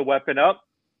 snapped the weapon up.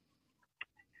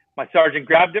 My sergeant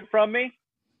grabbed it from me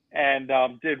and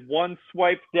did one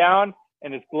swipe down,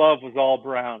 and his glove was all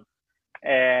brown.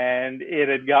 And it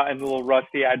had gotten a little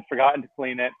rusty. I'd forgotten to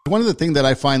clean it. One of the things that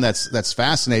I find that's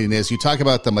fascinating is you talk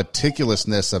about the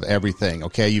meticulousness of everything.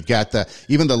 Okay, you've got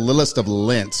even the littlest of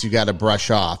lints you got to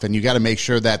brush off, and you got to make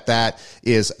sure that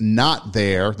is not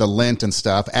there, the lint and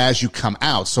stuff, as you come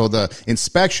out. So the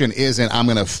inspection isn't I'm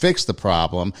going to fix the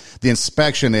problem. The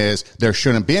inspection is there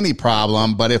shouldn't be any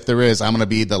problem, but if there is, I'm going to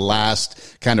be the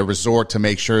last kind of resort to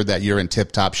make sure that you're in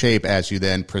tip-top shape as you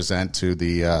then present to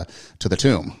the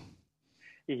tomb.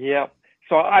 Yeah.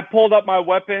 So I pulled up my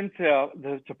weapon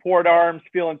to port arms,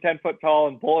 feeling 10 foot tall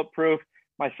and bulletproof.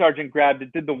 My sergeant grabbed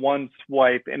it, did the one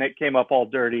swipe, and it came up all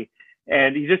dirty.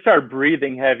 And he just started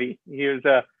breathing heavy. He was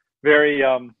a very,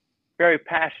 very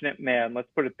passionate man. Let's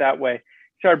put it that way.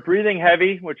 He started breathing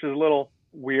heavy, which was a little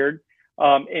weird.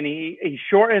 And he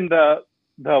shortened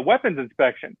the weapons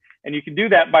inspection. And you can do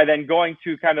that by then going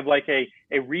to kind of like a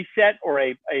reset or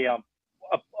a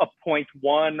point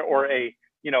one or a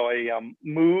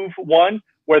move one,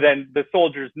 where then the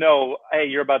soldiers know, hey,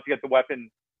 you're about to get the weapon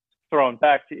thrown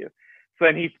back to you. So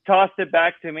then he tossed it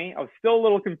back to me. I was still a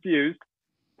little confused,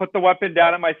 put the weapon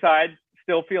down at my side,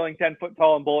 still feeling 10 foot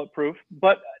tall and bulletproof,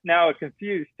 but now a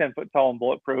confused 10 foot tall and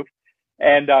bulletproof.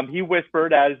 And he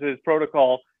whispered, as is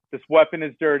protocol, this weapon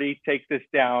is dirty, take this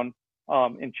down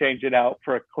and change it out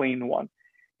for a clean one.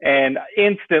 And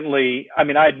instantly,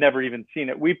 I'd never even seen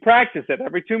it. We practice it.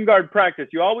 Every tomb guard practice.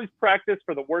 You always practice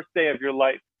for the worst day of your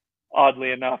life, oddly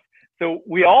enough. So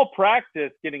we all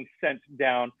practice getting sent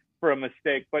down for a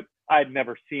mistake, but I'd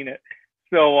never seen it.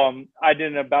 So I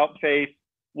did an about face,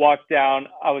 walked down.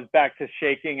 I was back to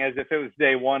shaking as if it was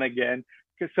day one again.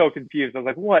 So confused. I was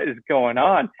like, what is going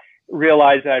on?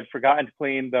 Realized I'd forgotten to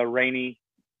clean the rainy,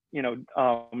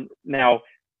 now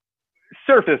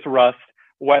surface rust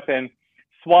weapon.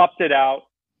 Swapped it out,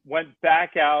 went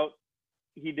back out.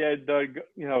 He did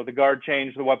the guard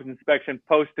change, the weapons inspection,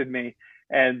 posted me.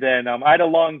 And then I had a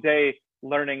long day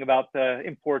learning about the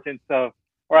importance of,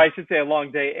 or I should say a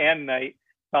long day and night,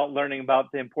 about learning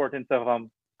about the importance of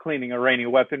cleaning a Rainier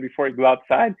weapon before you go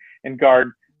outside and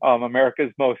guard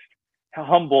America's most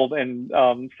humbled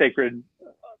and sacred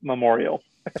memorial.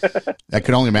 I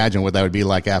could only imagine what that would be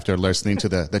like after listening to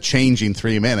the changing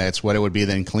 3 minutes, what it would be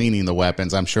then cleaning the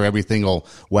weapons. I'm sure every single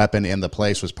weapon in the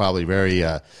place was probably very,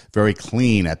 very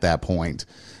clean at that point.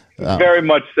 Very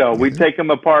much so. We take them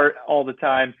apart all the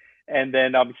time. And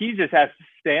then he just has to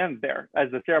stand there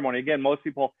as a ceremony. Again, most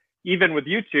people, even with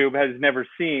YouTube, has never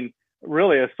seen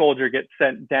really a soldier get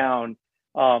sent down.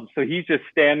 So he's just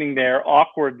standing there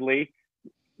awkwardly.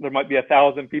 There might be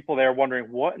 1,000 people there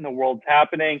wondering what in the world's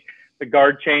happening. The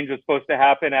guard change was supposed to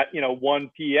happen at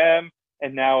 1 p.m.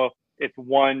 and now it's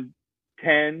 1:10,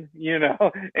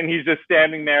 and he's just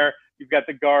standing there. You've got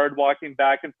the guard walking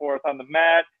back and forth on the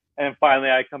mat, and finally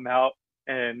I come out,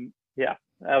 and yeah,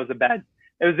 it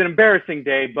was an embarrassing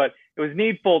day, but it was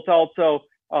needful to also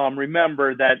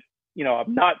remember that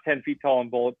I'm not 10 feet tall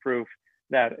and bulletproof.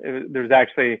 That there's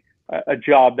actually a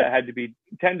job that had to be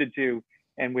tended to,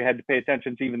 and we had to pay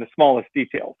attention to even the smallest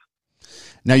details.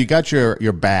 Now you got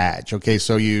your badge. Okay.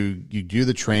 So you do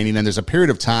the training and there's a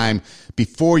period of time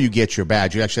before you get your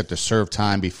badge. You actually have to serve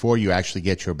time before you actually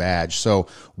get your badge. So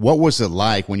what was it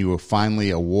like when you were finally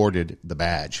awarded the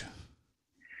badge?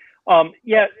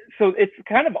 Yeah. So it's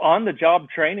kind of on the job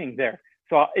training there.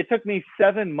 So it took me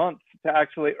 7 months to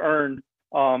actually earn,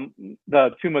 the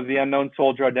Tomb of the Unknown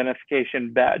Soldier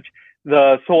identification badge.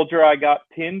 The soldier I got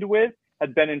pinned with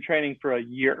had been in training for a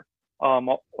year, a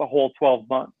whole 12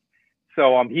 months.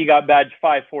 So he got badge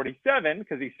 547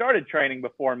 because he started training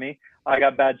before me. I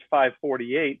got badge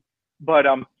 548. But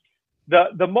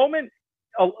the moment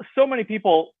so many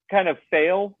people kind of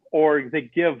fail or they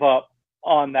give up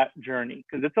on that journey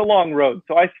because it's a long road.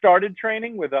 So I started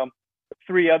training with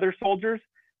 3 other soldiers.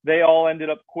 They all ended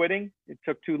up quitting. It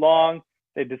took too long.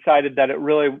 They decided that it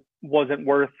really wasn't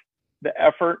worth the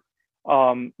effort.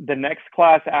 The next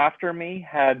class after me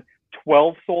had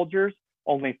 12 soldiers.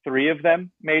 Only 3 of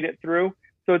them made it through.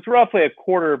 So it's roughly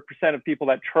 0.25% of people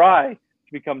that try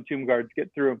to become Tomb Guards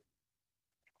get through.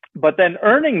 But then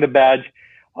earning the badge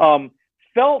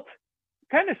felt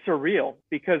kind of surreal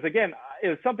because, again, it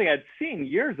was something I'd seen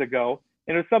years ago,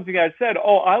 and it was something I said,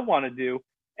 I want to do.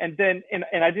 And then,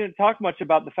 and I didn't talk much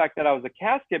about the fact that I was a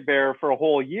casket bearer for a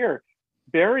whole year,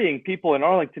 burying people in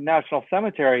Arlington National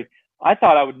Cemetery. I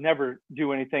thought I would never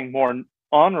do anything more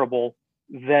honorable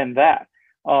than that.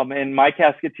 And my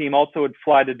casket team also would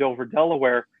fly to Dover,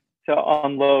 Delaware to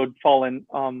unload fallen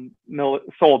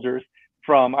soldiers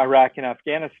from Iraq and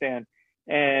Afghanistan.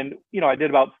 And, I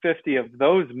did about 50 of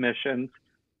those missions.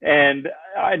 And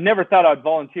I never thought I'd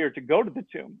volunteer to go to the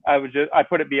tomb. I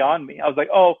put it beyond me. I was like,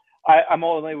 I'm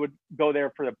only would go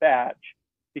there for the badge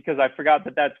because I forgot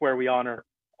that that's where we honor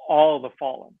all the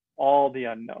fallen, all the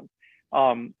unknown.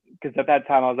 Because at that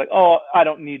time I was like, I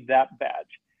don't need that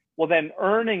badge. Well, then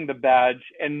earning the badge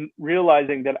and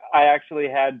realizing that I actually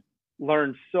had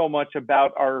learned so much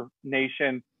about our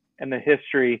nation and the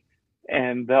history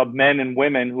and the men and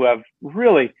women who have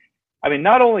really,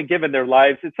 not only given their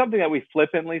lives, it's something that we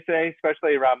flippantly say,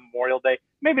 especially around Memorial Day,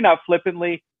 maybe not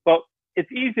flippantly, but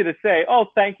it's easy to say,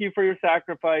 thank you for your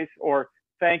sacrifice, or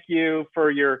thank you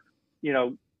for your,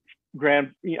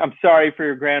 I'm sorry for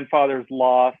your grandfather's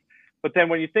loss. But then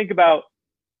when you think about,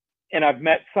 and I've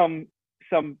met some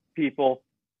people,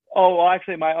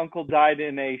 actually my uncle died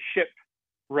in a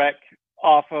shipwreck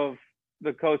off of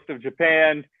the coast of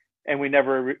Japan and we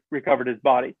never recovered his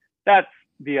body. That's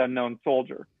the unknown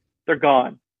soldier. They're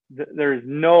gone. There's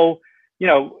no,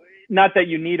 not that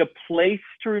you need a place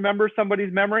to remember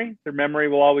somebody's memory. Their memory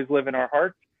will always live in our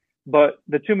hearts. But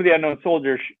the Tomb of the Unknown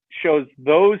Soldier shows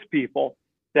those people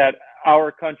that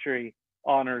our country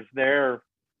honors their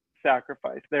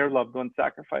sacrifice, their loved one's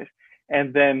sacrifice.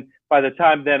 And then by the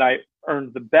time then I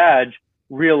earned the badge,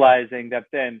 realizing that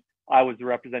then I was a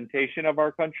representation of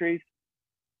our country's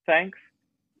thanks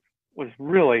was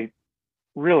really,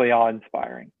 really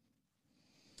awe-inspiring.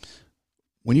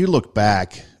 When you look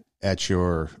back at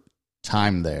your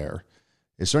time there,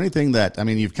 is there anything that,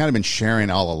 you've kind of been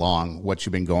sharing all along what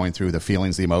you've been going through, the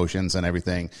feelings, the emotions and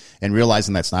everything, and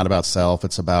realizing that's not about self.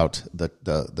 It's about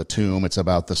the tomb. It's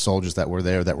about the soldiers that were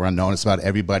there that were unknown. It's about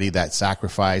everybody that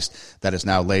sacrificed that is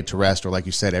now laid to rest, or like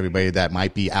you said, everybody that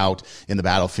might be out in the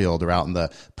battlefield or out in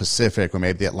the Pacific or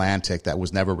maybe the Atlantic that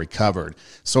was never recovered.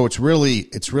 So it's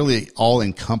really all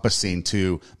encompassing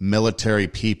to military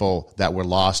people that were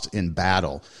lost in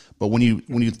battle. But when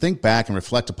you think back and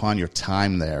reflect upon your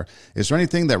time there, is there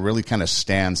anything that really kind of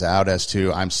stands out as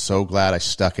to, I'm so glad I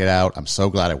stuck it out. I'm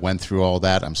so glad I went through all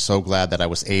that. I'm so glad that I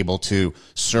was able to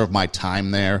serve my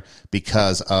time there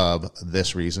because of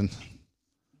this reason?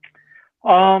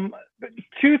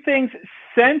 Two things.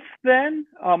 Since then,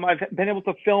 I've been able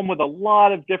to film with a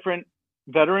lot of different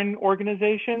veteran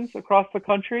organizations across the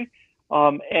country.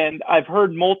 And I've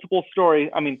heard multiple stories.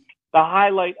 I mean, the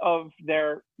highlight of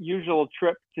their usual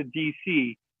trip to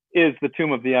DC is the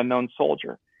Tomb of the Unknown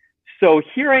Soldier. So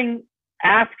hearing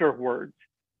afterwards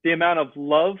the amount of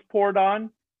love poured on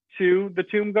to the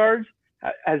tomb guards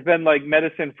has been like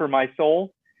medicine for my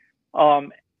soul.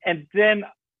 And then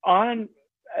on,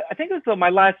 I think it was my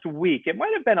last week, it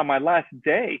might have been on my last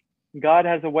day, God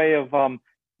has a way of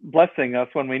blessing us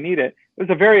when we need it. It was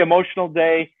a very emotional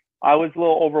day. I was a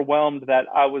little overwhelmed that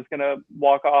I was going to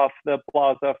walk off the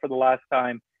plaza for the last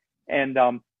time. And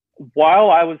while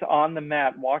I was on the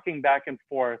mat walking back and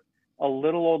forth, a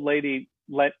little old lady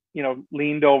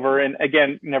leaned over, and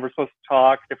again, never supposed to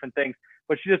talk, different things,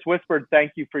 but she just whispered,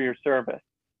 "Thank you for your service."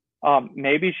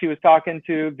 Maybe she was talking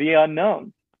to the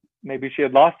unknowns. Maybe she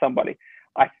had lost somebody.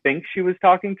 I think she was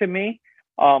talking to me.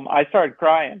 I started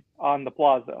crying on the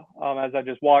plaza as I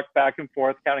just walked back and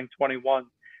forth counting 21,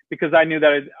 because I knew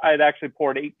that I'd actually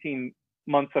poured 18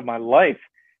 months of my life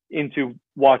into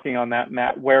walking on that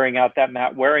mat, wearing out that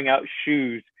mat, wearing out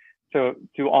shoes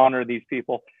to honor these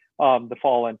people, the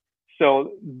fallen.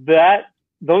 So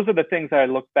those are the things that I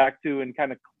look back to and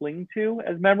kind of cling to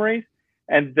as memories.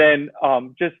 And then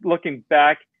just looking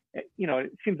back,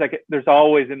 it seems like there's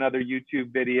always another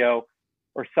YouTube video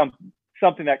or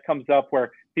something that comes up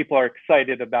where people are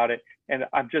excited about it. And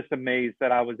I'm just amazed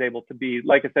that I was able to be,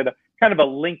 like I said, kind of a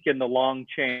link in the long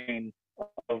chain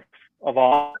of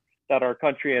all that our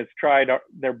country has tried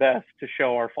their best to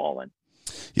show our fallen.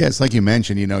 Yeah, it's like you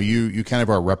mentioned, you kind of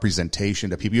are a representation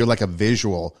to people. You're like a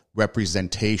visual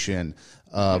representation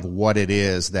of what it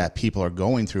is that people are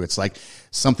going through. It's like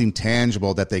something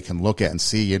tangible that they can look at and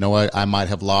see, you know what, I might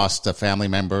have lost a family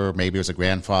member. Maybe it was a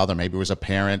grandfather. Maybe it was a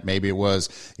parent. Maybe it was,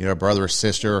 a brother or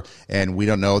sister. And we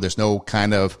don't know. There's no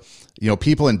kind of,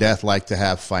 people in death like to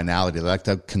have finality. They like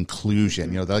to have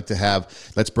conclusion. They like to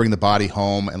have, let's bring the body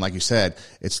home. And like you said,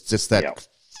 it's just that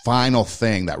final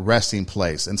thing, that resting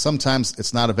place. And sometimes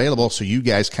it's not available. So you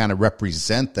guys kind of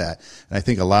represent that. And I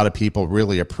think a lot of people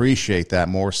really appreciate that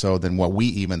more so than what we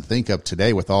even think of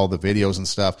today with all the videos and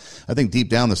stuff. I think deep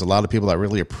down, there's a lot of people that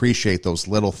really appreciate those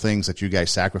little things that you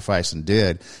guys sacrificed and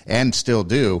did and still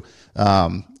do.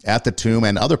 At the tomb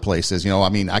and other places,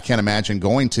 I can't imagine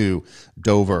going to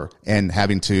Dover and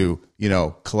having to,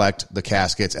 collect the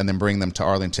caskets and then bring them to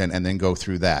Arlington and then go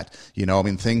through that.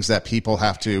 Things that people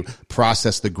have to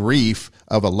process the grief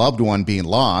of a loved one being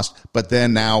lost, but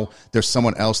then now there's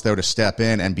someone else there to step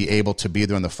in and be able to be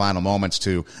there in the final moments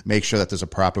to make sure that there's a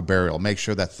proper burial, make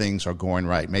sure that things are going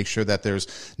right, make sure that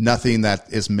there's nothing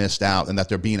that is missed out and that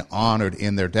they're being honored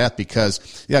in their death.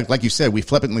 Because, like you said, we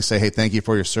flippantly say, hey, thank you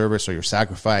for your service or your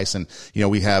sacrifice. And,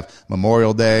 we have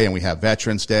Memorial Day and we have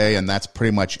Veterans Day, and that's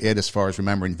pretty much it as far as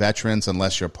remembering veterans,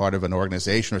 unless you're part of an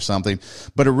organization or something.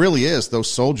 But it really is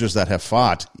those soldiers that have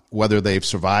fought, whether they've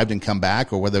survived and come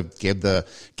back or whether gave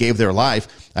their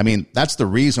life. That's the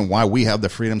reason why we have the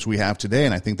freedoms we have today.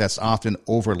 And I think that's often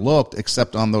overlooked,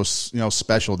 except on those,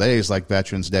 special days like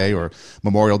Veterans Day or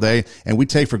Memorial Day. And we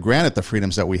take for granted the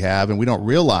freedoms that we have. And we don't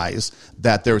realize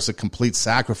that there's a complete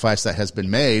sacrifice that has been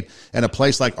made. And a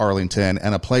place like Arlington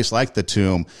and a place like the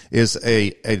tomb is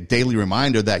a daily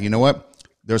reminder that,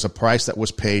 there's a price that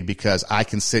was paid because I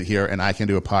can sit here and I can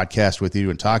do a podcast with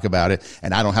you and talk about it.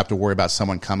 And I don't have to worry about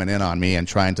someone coming in on me and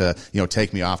trying to,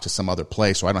 take me off to some other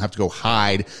place. Or I don't have to go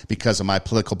hide because of my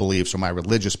political beliefs or my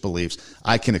religious beliefs.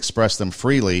 I can express them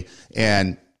freely,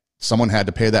 and someone had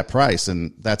to pay that price.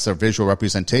 And that's a visual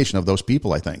representation of those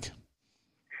people, I think.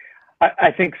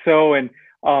 I think so. And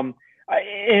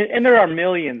there are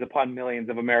millions upon millions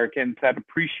of Americans that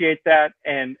appreciate that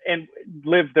and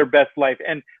live their best life.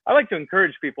 And I like to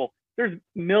encourage people. There's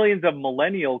millions of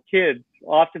millennial kids.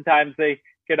 Oftentimes they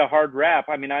get a hard rap.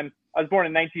 I was born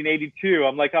in 1982.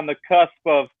 I'm like on the cusp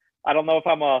of, I don't know if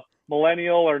I'm a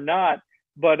millennial or not,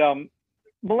 but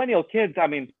millennial kids.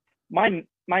 My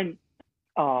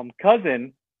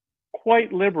cousin,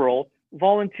 quite liberal,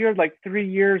 volunteered like 3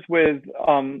 years with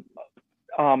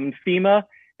FEMA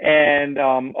and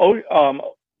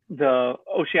the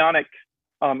Oceanic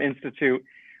Institute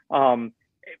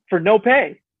for no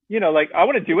pay. I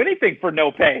want to do anything for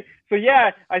no pay. So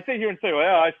yeah, I sit here and say,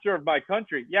 well, I served my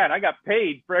country. Yeah, and I got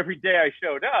paid for every day I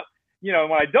showed up. When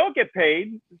I don't get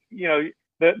paid,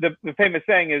 the famous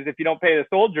saying is, if you don't pay the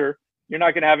soldier, you're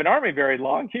not going to have an army very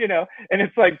long, you know? And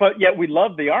it's like, but yet we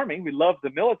love the army. We love the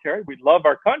military. We love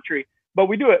our country, but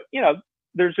we do it, you know,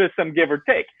 there's just some give or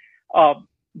take.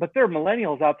 But there are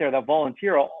millennials out there that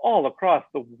volunteer all across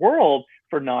the world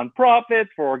for nonprofits,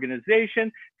 for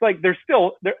organizations. It's like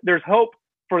there's hope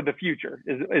for the future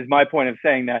is my point of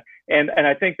saying that. And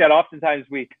I think that oftentimes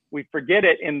we forget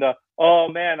it in the, oh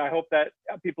man, I hope that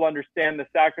people understand the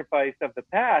sacrifice of the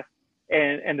past.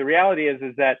 And the reality is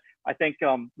that I think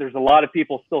there's a lot of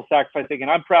people still sacrificing, and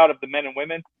I'm proud of the men and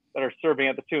women that are serving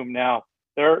at the tomb now.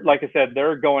 They're, like I said,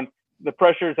 they're going, the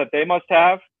pressures that they must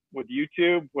have with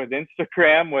YouTube, with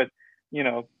Instagram, with, you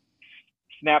know,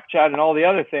 Snapchat and all the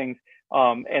other things.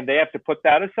 And they have to put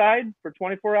that aside for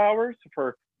 24 hours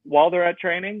while they're at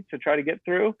training to try to get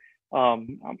through.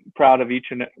 I'm proud of each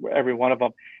and every one of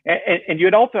them. And you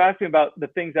had also asked me about the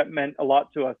things that meant a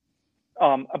lot to us.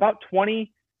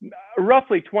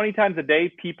 Roughly 20 times a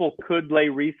day, people could lay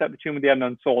wreaths at the Tomb of the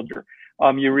Unknown Soldier.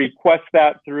 You request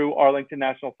that through Arlington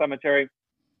National Cemetery.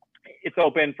 It's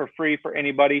open for free for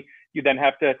anybody. You then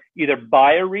have to either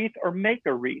buy a wreath or make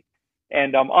a wreath.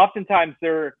 And oftentimes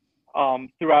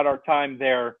throughout our time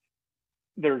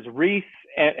there's wreaths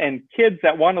and kids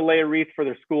that want to lay a wreath for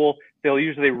their school. They'll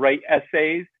usually write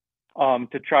essays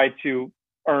to try to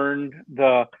earn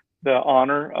the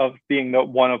honor of being the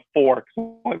one of four.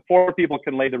 Only 4 people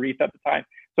can lay the wreath at the time.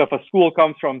 So if a school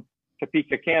comes from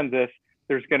Topeka, Kansas,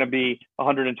 there's going to be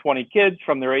 120 kids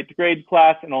from their 8th grade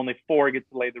class, and only 4 get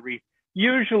to lay the wreath.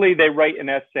 Usually they write an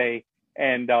essay,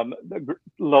 and the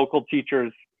local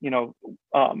teachers, you know,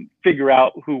 figure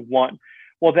out who won.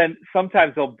 Well, then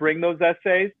sometimes they'll bring those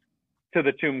essays to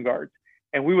the tomb guards,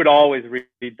 and we would always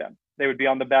read them. They would be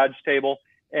on the badge table,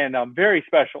 and very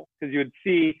special because you would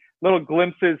see little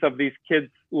glimpses of these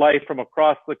kids' life from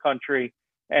across the country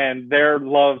and their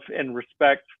love and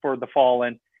respect for the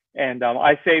fallen. And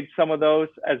I saved some of those,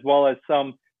 as well as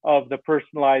some of the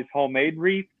personalized homemade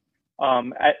wreaths.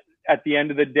 At the end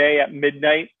of the day, at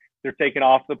midnight, they're taken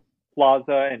off the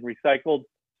plaza and recycled.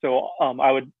 So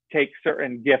I would take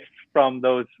certain gifts from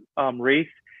those wreaths,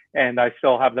 and I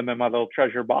still have them in my little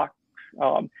treasure box.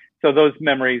 So those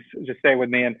memories just stay with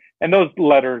me. And those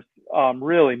letters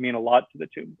really mean a lot to the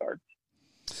tomb guards.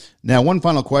 Now, one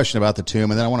final question about the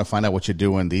tomb, and then I want to find out what you're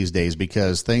doing these days,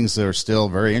 because things are still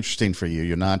very interesting for you.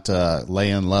 You're not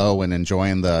laying low and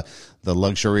enjoying the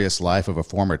luxurious life of a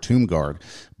former tomb guard.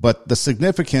 But the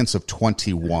significance of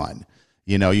 21,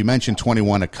 you know, you mentioned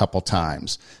 21 a couple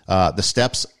times. The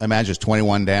steps, I imagine, is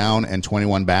 21 down and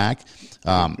 21 back.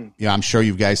 You know, I'm sure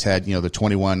you guys had, you know, the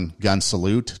 21 gun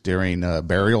salute during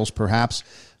burials, perhaps.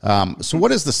 So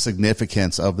what is the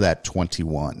significance of that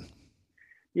 21?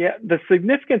 Yeah, the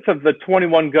significance of the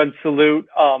 21 gun salute,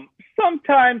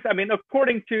 sometimes, I mean,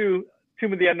 according to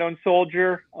Tomb of the Unknown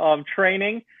Soldier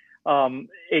training,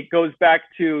 it goes back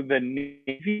to the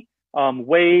Navy,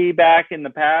 way back in the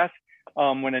past,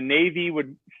 when a Navy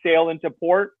would sail into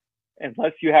port,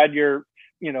 unless you had your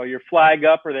flag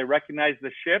up or they recognized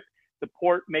the ship, the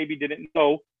port maybe didn't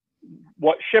know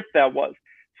what ship that was.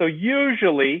 So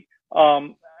usually,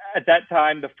 at that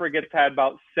time, the frigates had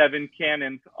about 7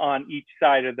 cannons on each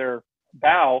side of their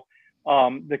bow.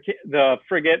 The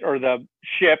frigate or the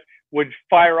ship would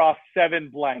fire off 7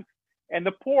 blanks, and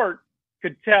the port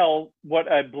could tell what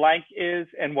a blank is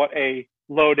and what a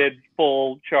loaded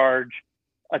full charge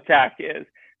attack is.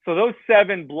 So those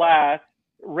 7 blasts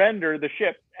render the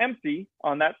ship empty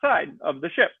on that side of the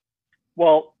ship.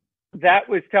 Well, that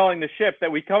was telling the ship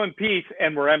that we come in peace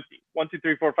and we're empty. 1, 2,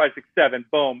 3, 4, 5, 6, 7.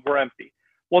 Boom, we're empty.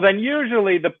 Well, then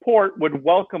usually the port would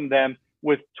welcome them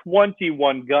with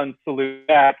 21 gun salute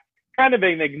back, kind of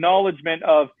an acknowledgement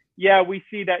of, yeah, we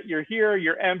see that you're here,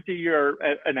 you're empty, you're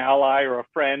an ally or a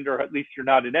friend, or at least you're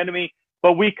not an enemy,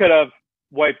 but we could have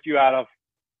wiped you out of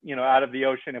the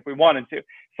ocean if we wanted to.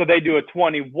 So they do a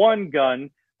 21 gun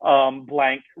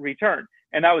blank return.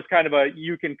 And that was kind of a,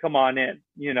 you can come on in,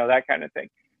 you know, that kind of thing.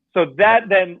 So that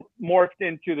then morphed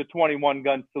into the 21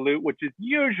 gun salute, which is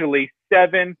usually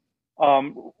 7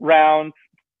 rounds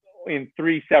in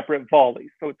 3 separate volleys.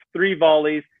 So it's 3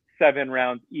 volleys, 7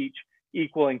 rounds each,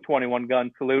 equaling 21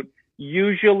 gun salute.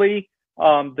 Usually,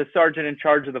 the sergeant in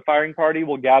charge of the firing party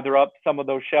will gather up some of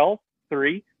those shells,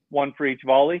 3, 1 for each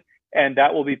volley, and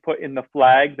that will be put in the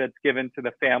flag that's given to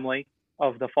the family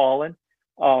of the fallen.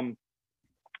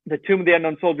 The Tomb of the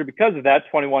Unknown Soldier, because of that,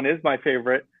 21 is my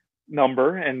favorite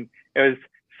number, and it was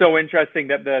so interesting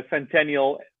that the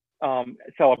centennial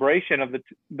celebration of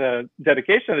the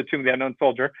dedication of the Tomb of the Unknown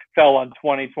Soldier fell on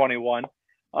 2021.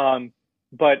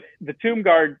 But the Tomb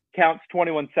Guard counts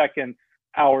 21 seconds,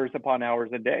 hours upon hours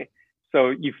a day.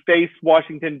 So you face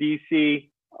Washington,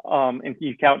 D.C., and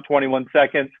you count 21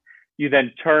 seconds. You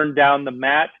then turn down the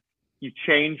mat. You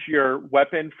change your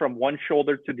weapon from one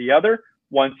shoulder to the other.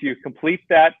 Once you complete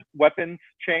that weapons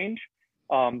change,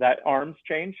 that arms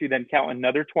change, you then count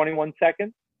another 21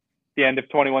 seconds. At the end of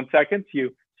 21 seconds,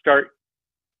 you start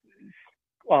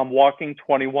walking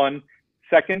 21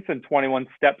 seconds and 21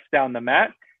 steps down the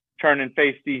mat, turn and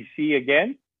face DC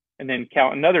again, and then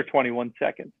count another 21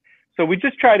 seconds. So we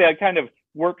just try to kind of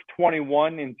work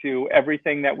 21 into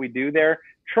everything that we do there,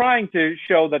 trying to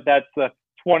show that that's the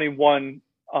 21,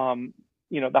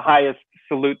 the highest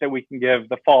salute that we can give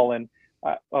the fallen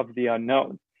of the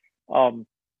unknown.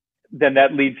 Then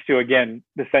that leads to, again,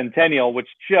 the centennial, which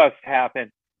just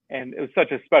happened. And it was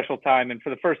such a special time. And for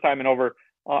the first time in over,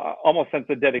 almost since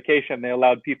the dedication, they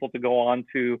allowed people to go on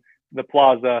to the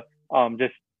plaza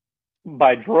just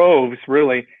by droves,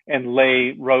 really, and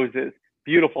lay roses.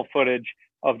 Beautiful footage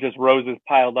of just roses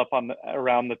piled up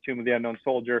around the Tomb of the Unknown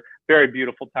Soldier. Very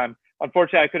beautiful time.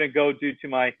 Unfortunately, I couldn't go due to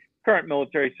my current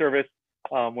military service,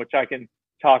 which I can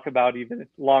talk about even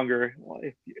longer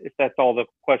if that's all the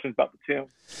questions about the tomb.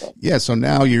 Yeah, so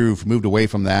now you've moved away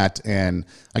from that, and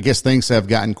I guess things have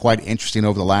gotten quite interesting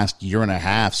over the last year and a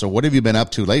half. So what have you been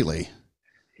up to lately?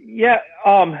 Yeah,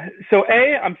 so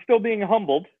I'm still being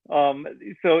humbled.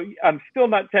 So I'm still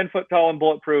not 10 foot tall and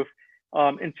bulletproof.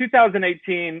 In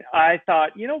 2018, I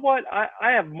thought, you know what,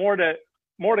 I have more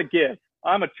to give.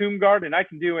 I'm a tomb guard and I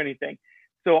can do anything.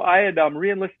 So I had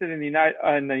re-enlisted in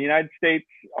the United States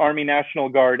Army National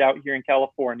Guard out here in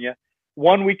California.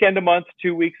 1 weekend a month,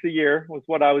 2 weeks a year was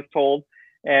what I was told.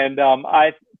 And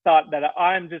I thought that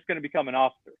I'm just going to become an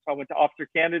officer. So I went to officer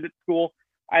candidate school.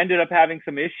 I ended up having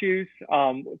some issues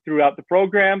throughout the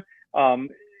program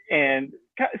and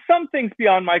some things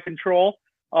beyond my control,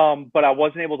 but I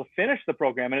wasn't able to finish the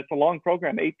program. And it's a long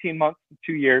program, 18 months to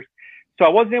 2 years. So I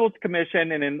wasn't able to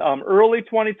commission. And in early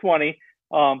 2020,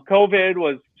 COVID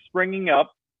was springing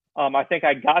up. I think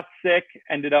I got sick,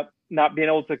 ended up not being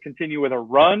able to continue with a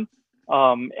run.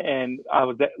 And I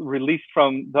was released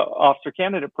from the officer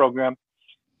candidate program.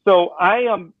 So I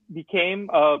became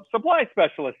a supply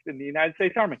specialist in the United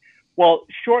States Army. Well,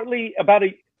 shortly about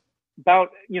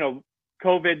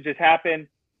COVID just happened.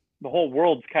 The whole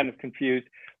world's kind of confused.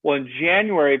 Well, in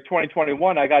January of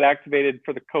 2021, I got activated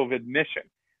for the COVID mission.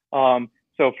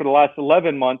 So for the last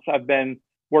 11 months, I've been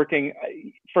working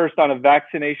first on a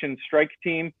vaccination strike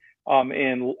team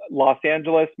in Los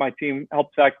Angeles. My team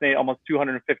helped vaccinate almost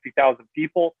 250,000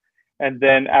 people. And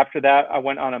then after that, I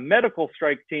went on a medical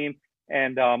strike team,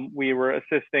 and we were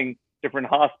assisting different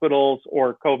hospitals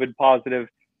or COVID positive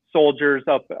soldiers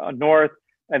up north.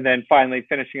 And then finally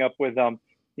finishing up with,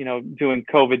 doing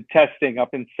COVID testing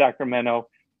up in Sacramento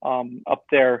up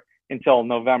there until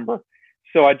November.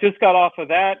 So I just got off of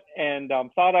that and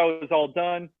thought I was all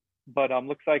done. But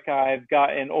looks like I've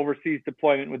got an overseas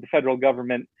deployment with the federal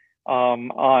government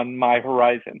on my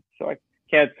horizon. So I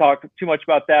can't talk too much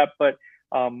about that, but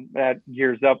that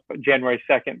gears up January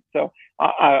 2nd. So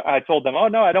I told them, oh,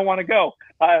 no, I don't want to go.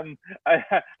 I'm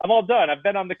all done. I've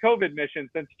been on the COVID mission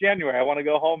since January. I want to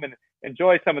go home and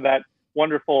enjoy some of that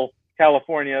wonderful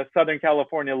Southern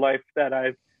California life that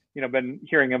I've been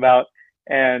hearing about.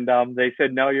 And they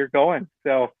said, no, you're going.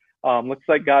 So looks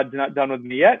like God's not done with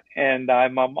me yet, and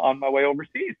I'm on my way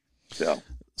overseas.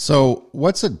 So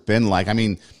what's it been like? I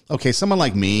mean, okay, someone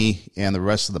like me and the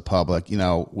rest of the public,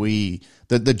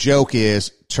 the joke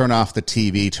is turn off the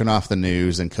TV, turn off the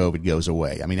news, and COVID goes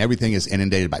away. I mean, everything is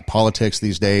inundated by politics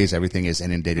these days. Everything is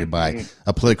inundated by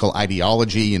a political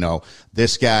ideology.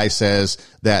 This guy says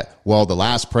that, well, the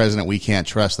last president, we can't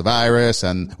trust the virus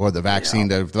or the vaccine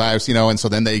to the virus, and so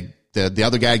then the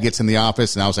other guy gets in the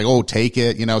office and I was like, oh, take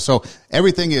it, so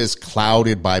everything is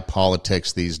clouded by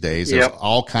politics these days. There's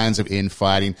all kinds of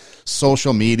infighting.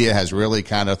 Social media has really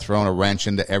kind of thrown a wrench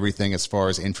into everything as far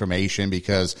as information,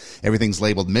 because everything's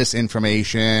labeled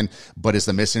misinformation, but is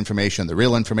the misinformation the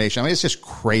real information? I mean, it's just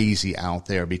crazy out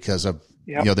there because of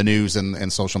the news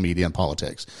and social media and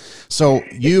politics. So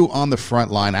you on the front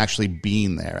line, actually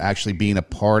being there, actually being a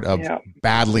part of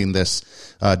battling this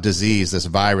disease, this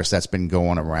virus that's been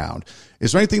going around.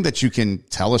 Is there anything that you can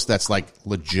tell us that's like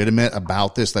legitimate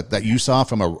about this that you saw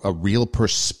from a real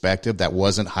perspective that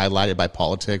wasn't highlighted by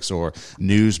politics or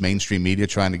news, mainstream media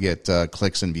trying to get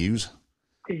clicks and views?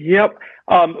 Yep.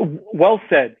 Well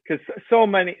said, because so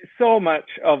much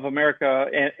of America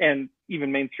and even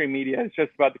mainstream media is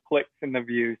just about the clicks and the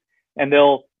views, and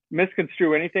they'll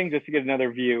misconstrue anything just to get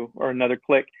another view or another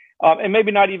click, and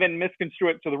maybe not even misconstrue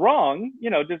it to the wrong,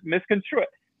 just misconstrue it,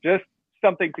 just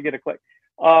something to get a click.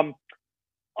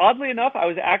 Oddly enough, I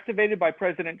was activated by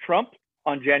President Trump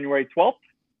on January 12th.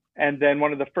 And then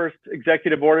one of the first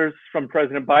executive orders from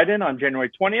President Biden on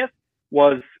January 20th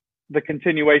was the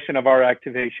continuation of our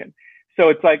activation. So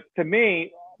it's like, to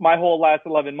me, my whole last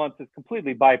 11 months is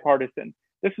completely bipartisan.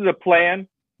 This is a plan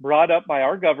brought up by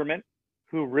our government,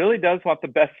 who really does want the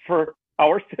best for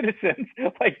our citizens.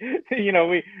 Like,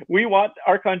 we want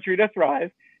our country to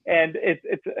thrive, and it's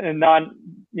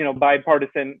a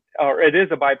bipartisan, or it is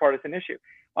a bipartisan issue.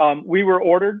 We were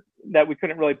ordered that we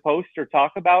couldn't really post or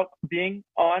talk about being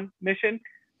on mission.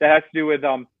 That has to do with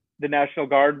the National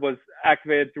Guard was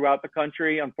activated throughout the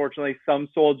country. Unfortunately, some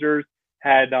soldiers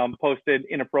had posted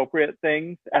inappropriate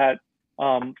things at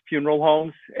funeral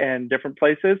homes and different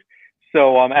places.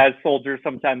 So as soldiers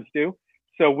sometimes do.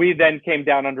 So we then came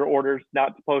down under orders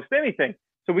not to post anything.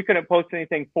 So we couldn't post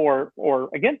anything for or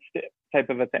against it, type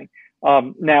of a thing.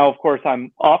 Now, of course,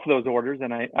 I'm off those orders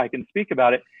and I can speak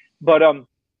about it. But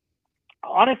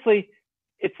honestly,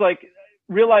 it's like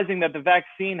realizing that the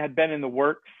vaccine had been in the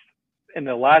works in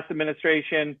the last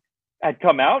administration, had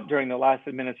come out during the last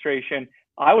administration.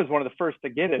 I was one of the first to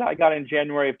get it. I got it in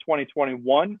January of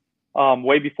 2021,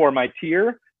 way before my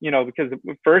tier, because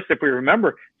first, if we remember,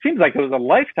 it seems like it was a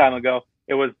lifetime ago.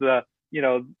 It was the,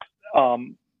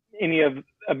 any of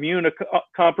immune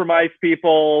compromised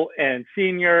people and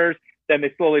seniors, then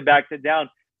they slowly backed it down.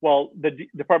 Well, the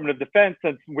Department of Defense,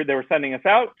 since they were sending us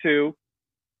out to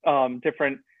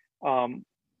different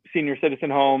senior citizen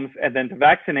homes and then to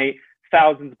vaccinate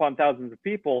thousands upon thousands of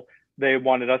people, they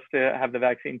wanted us to have the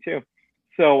vaccine too.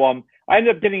 So I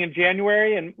ended up getting in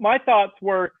January, and my thoughts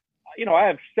were, I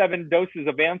have 7 doses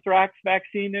of anthrax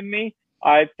vaccine in me.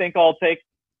 I think I'll take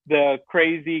the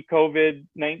crazy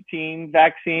COVID-19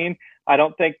 vaccine. I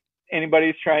don't think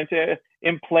anybody's trying to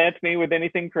implant me with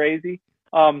anything crazy.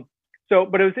 But it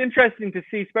was interesting to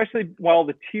see, especially while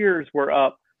the tiers were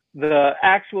up, the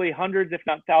actually hundreds, if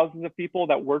not thousands of people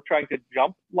that were trying to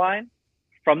jump line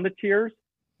from the tiers,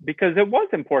 because it was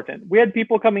important. We had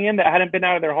people coming in that hadn't been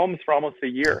out of their homes for almost a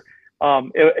year.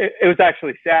 It was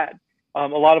actually sad. A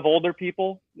lot of older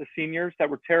people, the seniors, that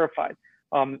were terrified.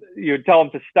 You would tell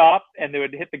them to stop and they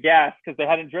would hit the gas because they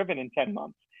hadn't driven in 10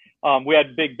 months. We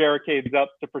had big barricades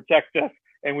up to protect us,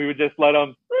 and we would just let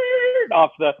them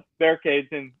off the barricades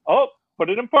and, put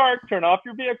it in park, turn off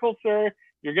your vehicle, sir.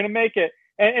 You're going to make it.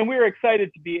 And we were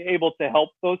excited to be able to help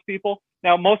those people.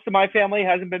 Now, most of my family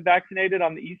hasn't been vaccinated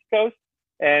on the East Coast.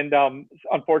 And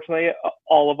unfortunately,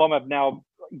 all of them have now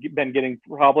been getting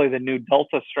probably the new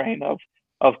Delta strain of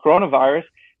coronavirus.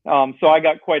 So I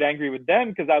got quite angry with them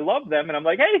because I love them. And I'm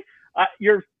like, hey,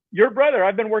 your brother,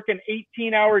 I've been working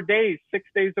 18-hour days, 6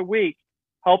 days a week,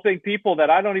 helping people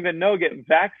that I don't even know get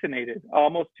vaccinated,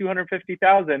 almost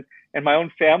 250,000. And my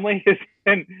own family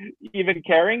isn't even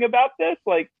caring about this.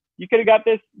 Like, you could have got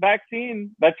this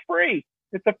vaccine that's free.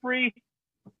 It's a free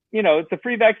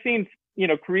vaccine,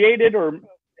 created or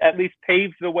at least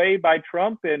paved the way by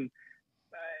Trump and,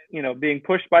 being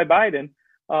pushed by Biden.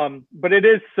 But it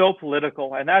is so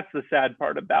political, and that's the sad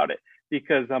part about it,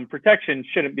 because protection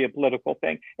shouldn't be a political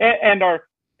thing, and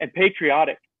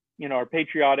patriotic, our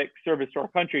patriotic service to our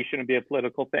country shouldn't be a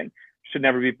political thing. Should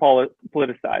never be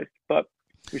politicized, but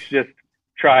we should just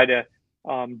try to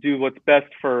do what's best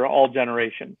for all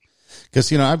generations.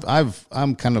 Because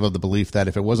I'm kind of the belief that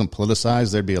if it wasn't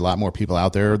politicized, there'd be a lot more people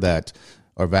out there that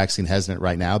are vaccine hesitant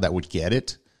right now that would get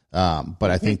it.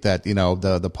 But I think that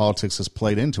the politics has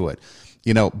played into it.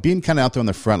 Being kind of out there on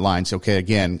the front lines. Okay,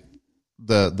 again,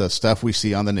 the stuff we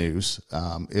see on the news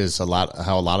is how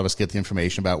a lot of us get the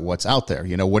information about what's out there.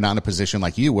 We're not in a position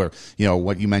like you where,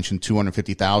 what you mentioned,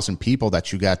 250,000 people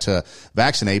that you got to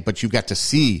vaccinate, but you got to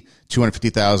see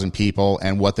 250,000 people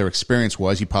and what their experience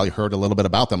was. You probably heard a little bit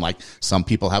about them. Like, some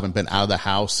people haven't been out of the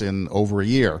house in over a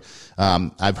year.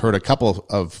 I've heard a couple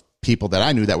of people that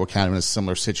I knew that were kind of in a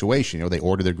similar situation. They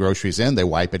order their groceries in, they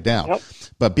wipe it down. Yep.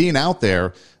 But being out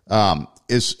there,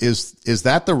 is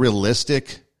that the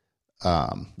realistic,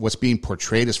 what's being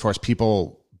portrayed as far as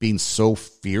people being so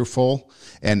fearful?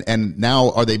 And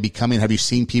now have you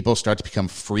seen people start to become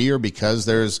freer because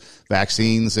there's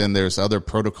vaccines and there's other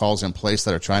protocols in place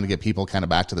that are trying to get people kind of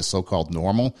back to the so-called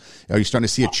normal? Are you starting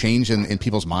to see a change in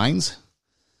people's minds?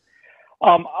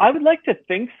 I would like to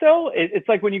think so. It's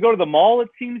like when you go to the mall, it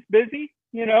seems busy,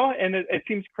 and it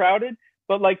seems crowded,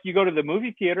 but like you go to the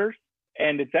movie theaters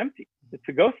and it's empty. It's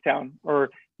a ghost town. Or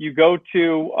you go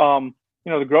to,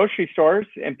 the grocery stores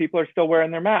and people are still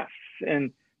wearing their masks.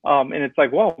 And it's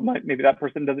like, well, maybe that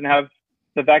person doesn't have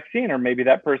the vaccine, or maybe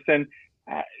that person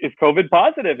is COVID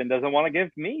positive and doesn't want to give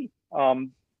me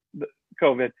the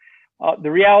COVID.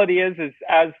 The reality is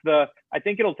I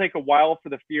think it'll take a while for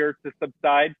the fear to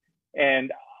subside.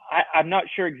 And I'm not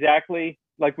sure exactly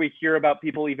like we hear about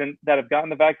people even that have gotten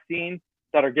the vaccine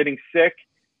that are getting sick.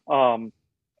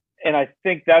 And I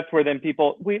think that's where then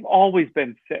we've always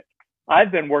been sick.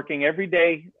 I've been working every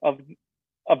day of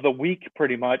the week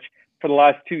pretty much for the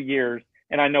last 2 years.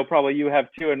 And I know probably you have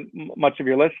too, and much of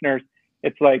your listeners.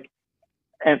 It's like,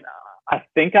 and I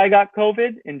think I got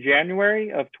COVID in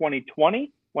January of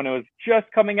 2020 when it was just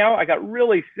coming out. I got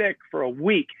really sick for a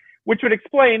week, which would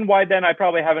explain why then I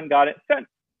probably haven't got it since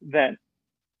then.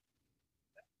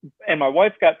 And my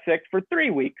wife got sick for 3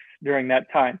 weeks during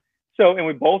that time. So, and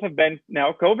we both have been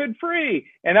now COVID free.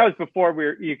 And that was before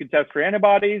you could test for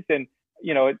antibodies. And,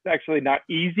 it's actually not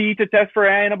easy to test for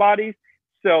antibodies.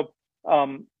 So,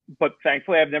 but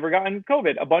thankfully I've never gotten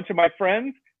COVID. A bunch of my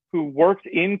friends who worked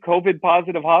in COVID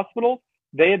positive hospitals,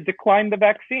 they had declined the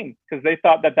vaccine because they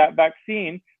thought that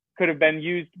vaccine could have been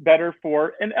used better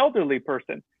for an elderly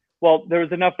person. Well, there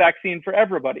was enough vaccine for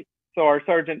everybody. So our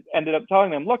sergeant ended up telling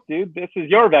them, look, dude, this is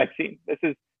your vaccine. This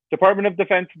is Department of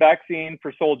Defense vaccine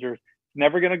for soldiers. It's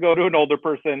never going to go to an older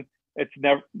person. It's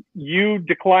never, you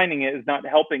declining it is not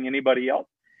helping anybody else.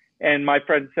 And my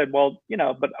friend said, well,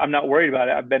 but I'm not worried about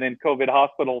it. I've been in COVID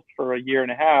hospitals for a year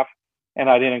and a half and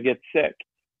I didn't get sick.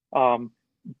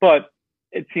 But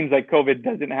it seems like COVID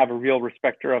doesn't have a real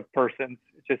respecter of persons.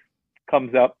 It just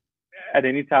comes up at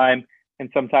any time and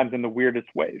sometimes in the weirdest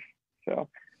ways. So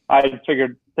I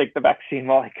figured take the vaccine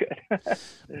while I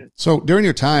could. So during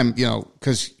your time,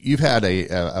 because you've had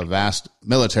a vast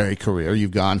military career,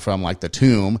 you've gone from like the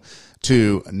Tomb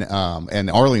to and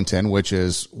Arlington, which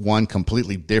is one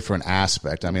completely different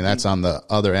aspect. I mean, that's on the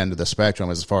other end of the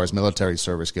spectrum as far as military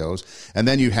service goes. And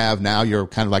then you're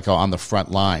kind of like on the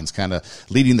front lines, kind of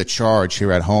leading the charge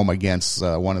here at home against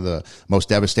one of the most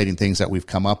devastating things that we've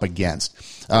come up against.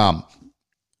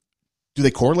 Do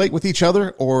they correlate with each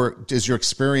other, or does your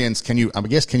experience, can you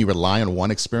rely on one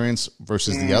experience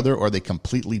versus the other, or are they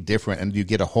completely different, and do you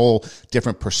get a whole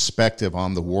different perspective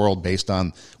on the world based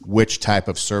on which type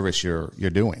of service you're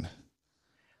doing?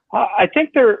 I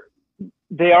think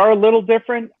they are a little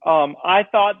different. I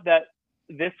thought that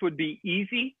this would be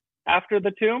easy after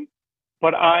the Tomb,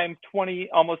 but I'm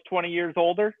almost 20 years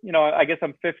older. I guess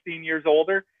I'm 15 years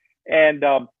older, and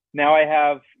now I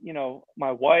have,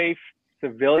 my wife,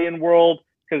 civilian world,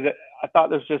 because I thought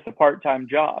this was just a part-time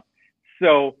job.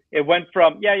 So it went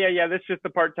from, this is just a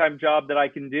part-time job that I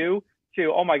can do,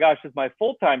 to, oh my gosh, this is my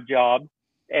full-time job.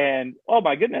 And oh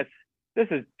my goodness, this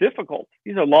is difficult.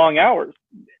 These are long hours.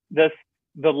 The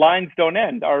lines don't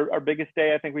end. Our biggest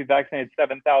day, I think we vaccinated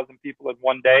 7,000 people in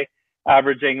one day,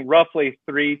 averaging roughly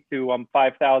 3,000 to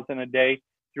 5,000 a day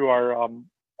through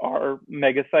our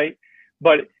mega site.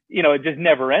 But, it just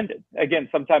never ended. Again,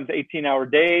 sometimes 18-hour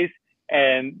days,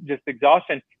 and just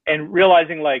exhaustion, and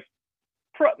realizing like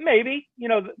maybe,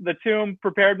 the Tomb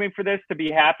prepared me for this, to be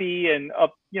happy and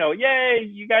up, yay,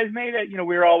 you guys made it.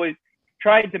 We were always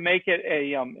trying to make it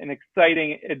an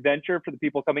exciting adventure for the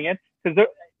people coming in, because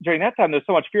during that time, there's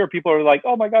so much fear. People are like,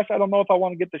 oh my gosh, I don't know if I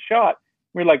want to get the shot.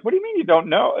 We're like, what do you mean you don't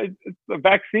know? It's a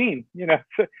vaccine,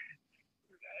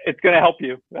 it's going to help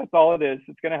you. That's all it is.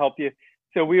 It's going to help you.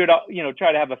 So we would,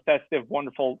 try to have a festive,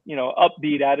 wonderful,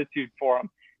 upbeat attitude for them.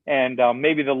 And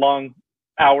maybe the long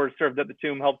hours served at the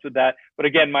Tomb helped with that. But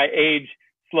again, my age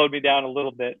slowed me down a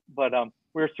little bit. But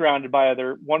we're surrounded by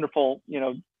other wonderful,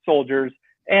 soldiers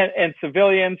and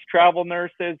civilians, travel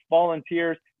nurses,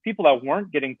 volunteers, people that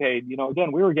weren't getting paid.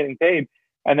 Again, we were getting paid.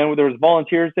 And then there was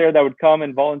volunteers there that would come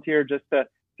and volunteer just to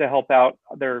help out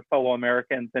their fellow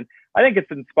Americans. And I think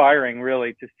it's inspiring,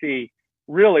 really, to see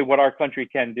really what our country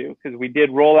can do, because we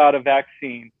did roll out a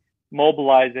vaccine,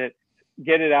 mobilize it,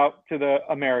 get it out to the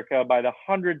America by the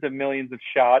hundreds of millions of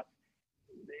shots.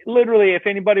 Literally, if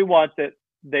anybody wants it,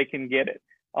 they can get it.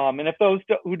 And if those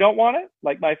who don't want it,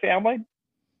 like my family,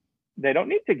 they don't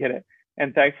need to get it.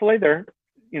 And thankfully, they're,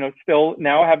 still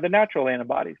now have the natural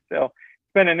antibodies. So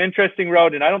it's been an interesting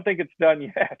road, and I don't think it's done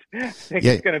yet. I think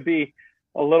it's going to be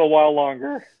a little while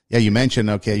longer. Yeah, you mentioned,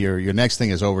 okay, your next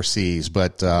thing is overseas,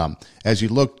 but as you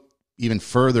look even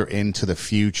further into the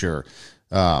future,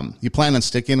 you plan on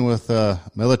sticking with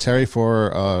military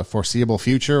for a foreseeable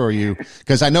future, or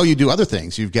because I know you do other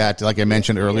things. You've got, like I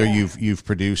mentioned earlier, you've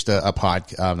produced not a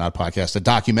podcast, a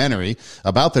documentary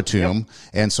about the Tomb. Yep.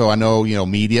 And so I know,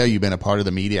 media, you've been a part of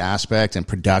the media aspect and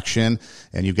production,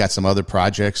 and you've got some other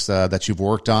projects that you've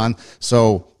worked on.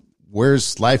 So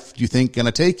where's life, do you think, going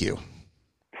to take you?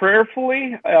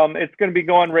 Prayerfully, it's going to be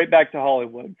going right back to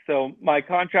Hollywood. So my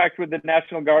contract with the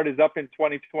National Guard is up in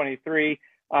 2023.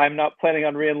 I'm not planning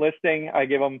on re-enlisting. I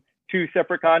gave them 2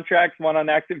 separate contracts, one on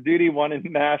active duty, one in the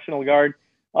National Guard.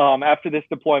 After this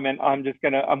deployment,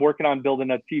 I'm working on building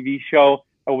a TV show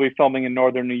We'll be filming in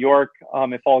northern New York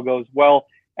if all goes well.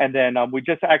 And then we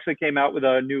just actually came out with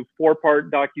a new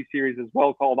 4-part docuseries as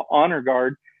well called Honor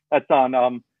Guard. That's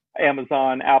on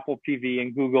Amazon, Apple TV,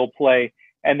 and Google Play.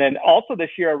 And then also this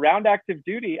year around active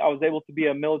duty, I was able to be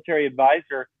a military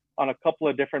advisor on a couple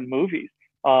of different movies.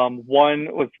 One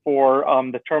was for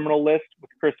The Terminal List with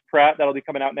Chris Pratt. That'll be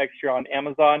coming out next year on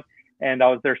Amazon. And I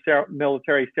was their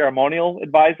military ceremonial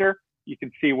advisor. You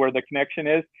can see where the connection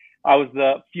is. I was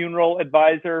the funeral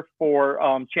advisor for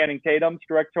Channing Tatum's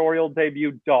directorial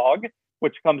debut, Dog,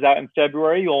 which comes out in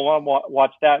February. You'll want to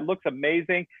watch that. It looks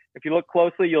amazing. If you look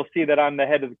closely, you'll see that I'm the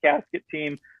head of the casket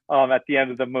team at the end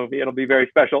of the movie. It'll be very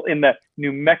special in the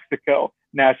New Mexico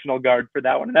National Guard for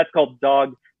that one. And that's called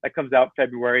Dog. That comes out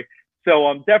February.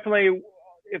 So definitely,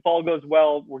 if all goes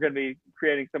well, we're going to be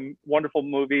creating some wonderful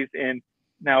movies. And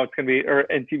now it's going to be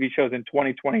in TV shows in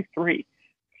 2023.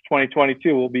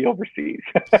 2022 will be overseas.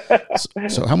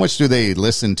 So how much do they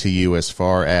listen to you as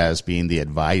far as being the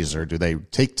advisor? Do they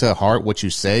take to heart what you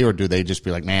say, or do they just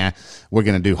be like, nah, we're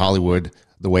going to do Hollywood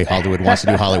the way Hollywood wants to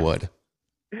do Hollywood?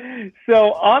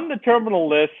 So on The Terminal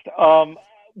List,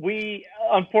 we,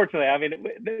 unfortunately, I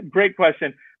mean, great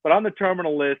question, but on The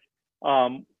Terminal List,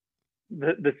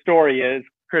 the story is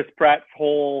Chris Pratt's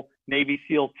whole Navy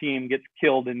SEAL team gets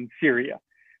killed in Syria.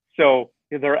 So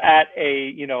they're at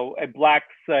a black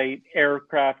site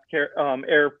airport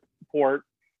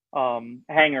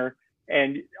hangar,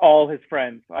 and all his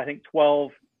friends, I think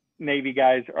 12 Navy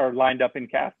guys, are lined up in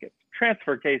caskets,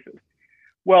 transfer cases.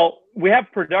 Well, we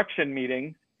have production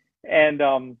meetings, and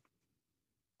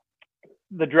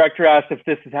the director asked if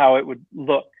this is how it would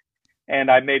look. And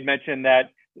I made mention that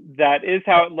is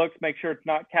how it looks. Make sure it's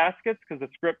not caskets, because the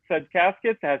script said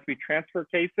caskets. It has to be transfer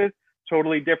cases,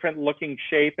 totally different looking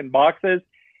shape and boxes.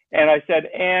 And I said,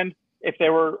 and if they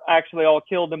were actually all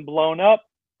killed and blown up,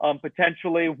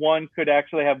 potentially one could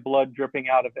actually have blood dripping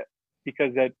out of it,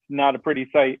 because it's not a pretty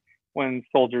sight when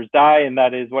soldiers die, and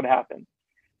that is what happens.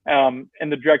 And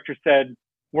the director said,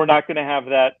 we're not going to have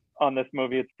that on this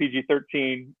movie. It's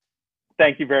PG-13.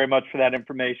 Thank you very much for that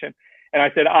information. And I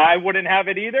said, I wouldn't have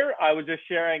it either. I was just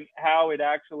sharing how it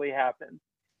actually happened.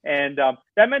 And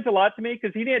that meant a lot to me,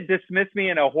 because he didn't dismiss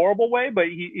me in a horrible way, but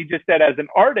he just said, as an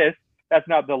artist, that's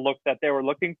not the look that they were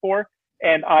looking for.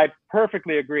 And I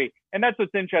perfectly agree. And that's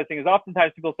what's interesting, is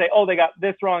oftentimes people say, oh, they got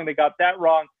this wrong, they got that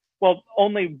wrong. Well,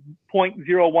 only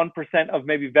 0.01% of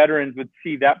maybe veterans would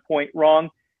see that point wrong,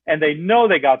 and they know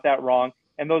they got that wrong.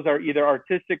 And those are either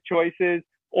artistic choices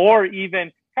or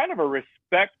even kind of a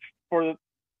respect for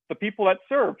the people that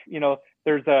serve. You know,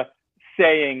 there's a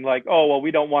saying like, oh, well,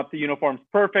 we don't want the uniforms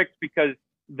perfect because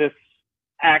this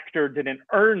actor didn't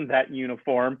earn that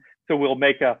uniform, so we'll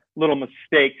make a little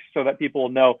mistake so that people will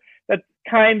know. That's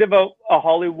kind of a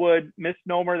Hollywood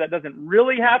misnomer that doesn't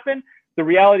really happen. The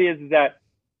reality is that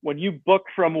when you book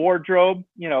from wardrobe,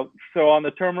 so on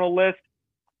The Terminal List,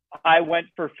 I went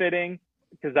for fitting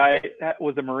because I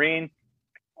was a Marine.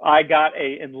 I got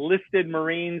a enlisted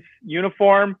Marines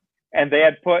uniform, and they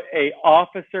had put a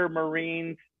officer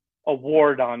Marines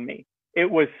award on me. It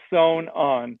was sewn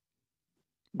on.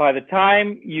 By the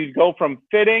time you go from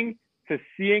fitting to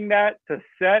seeing that to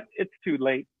set, it's too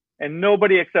late. And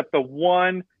nobody except the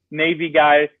one Navy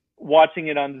guy watching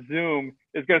it on Zoom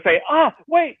is going to say,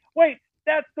 wait,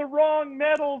 that's the wrong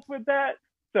medals with that.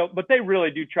 So, but they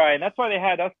really do try. And that's why they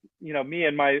had us, me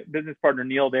and my business partner,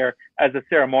 Neil, there as the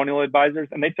ceremonial advisors.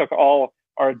 And they took all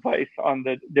our advice on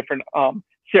the different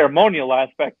ceremonial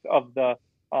aspects of the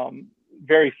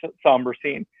very somber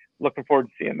scene. Looking forward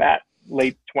to seeing that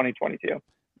late 2022.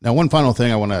 Now, one final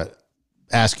thing I want to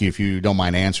ask you, if you don't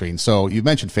mind answering. So you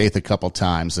mentioned faith a couple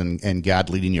times and God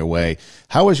leading your way.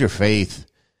 How has your faith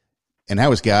and how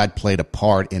has God played a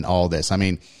part in all this? I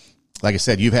mean, like I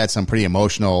said, you've had some pretty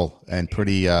emotional and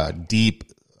pretty deep,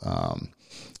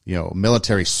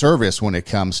 military service when it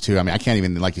comes to, I can't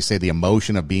even, like you say, the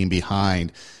emotion of being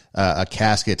behind a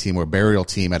casket team or burial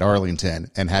team at Arlington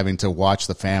and having to watch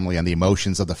the family and the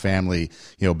emotions of the family,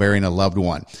 burying a loved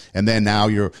one. And then now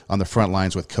you're on the front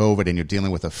lines with COVID and you're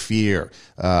dealing with a fear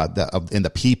in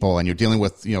the people, and you're dealing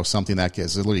with, something that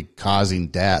is literally causing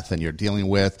death, and you're dealing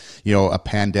with, a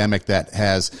pandemic that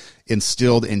has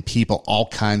instilled in people all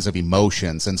kinds of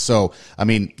emotions. And so,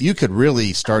 you could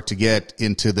really start to get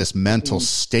into this mental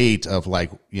state of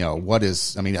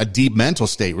a deep mental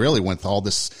state, really, with all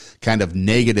this kind of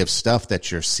negative stuff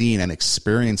that you're seeing and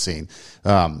experiencing.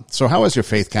 So how has your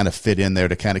faith kind of fit in there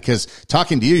because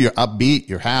talking to you, you're upbeat,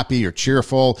 you're happy, you're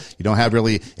cheerful, you don't have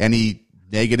really any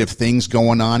negative things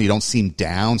going on, you don't seem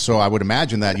down. So I would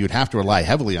imagine that you'd have to rely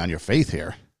heavily on your faith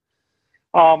here.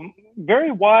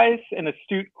 Very wise and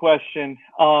astute question.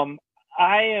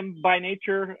 I am by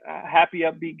nature a happy,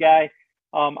 upbeat guy.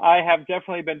 I have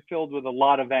definitely been filled with a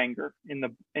lot of anger in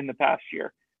the past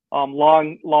year.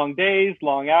 Long days,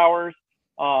 long hours.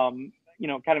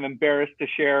 Kind of embarrassed to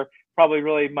share. Probably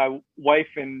really my wife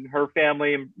and her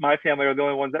family and my family are the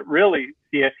only ones that really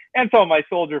see it. And some of my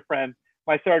soldier friends.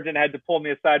 My sergeant had to pull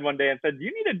me aside one day and said, "Do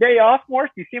you need a day off,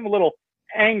 Morse? You seem a little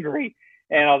angry."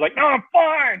 And I was like, "No, I'm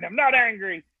fine. I'm not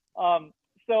angry."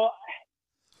 So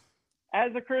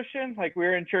as a Christian, like we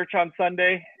were in church on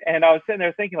Sunday, and I was sitting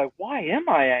there thinking, like, why am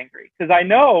I angry? Because I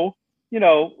know,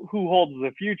 who holds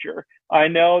the future. I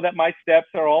know that my steps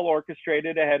are all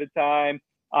orchestrated ahead of time.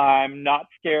 I'm not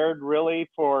scared really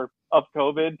of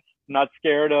COVID. I'm not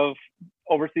scared of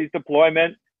overseas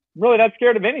deployment. I'm really not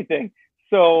scared of anything.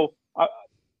 So,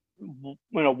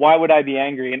 why would I be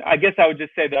angry? And I guess I would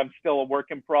just say that I'm still a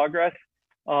work in progress,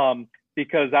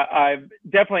 because I've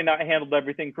definitely not handled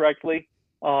everything correctly,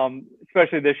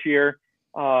 especially this year.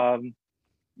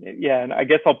 And I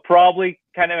guess I'll probably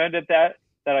kind of end at that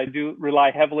I do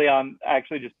rely heavily on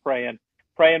actually just praying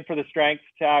for the strength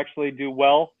to actually do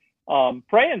well.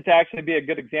 Praying to actually be a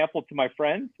good example to my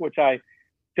friends, which I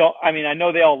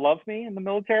know they all love me in the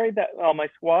military, that all my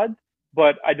squads,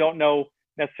 but I don't know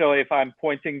necessarily if I'm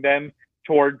pointing them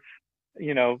towards,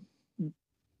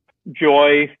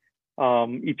 joy,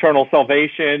 eternal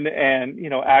salvation,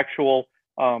 and, actual,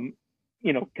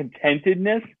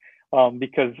 contentedness.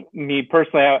 Because me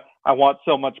personally, I want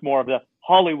so much more of the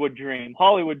Hollywood dream,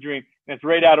 and it's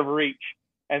right out of reach.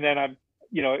 And then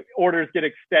orders get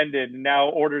extended, and now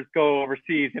orders go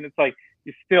overseas, and it's like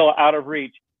you're still out of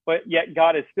reach. But yet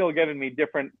God has still given me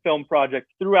different film projects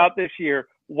throughout this year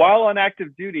while on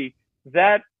active duty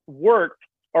that worked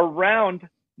around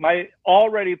my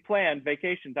already planned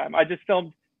vacation time. I just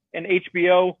filmed an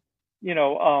HBO,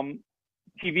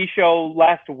 TV show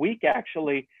last week,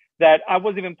 actually, that I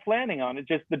wasn't even planning on. It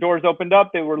just, the doors opened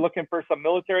up. They were looking for some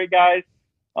military guys,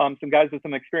 some guys with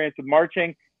some experience with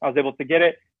marching. I was able to get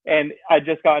it. And I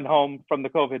just gotten home from the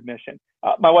COVID mission.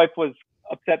 My wife was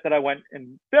upset that I went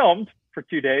and filmed for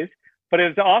 2 days, but it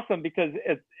was awesome because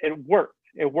it worked.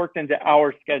 It worked into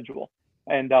our schedule.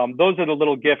 And those are the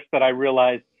little gifts that I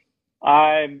realized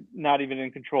I'm not even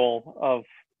in control of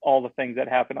all the things that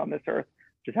happen on this earth.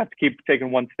 Just have to keep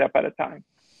taking one step at a time.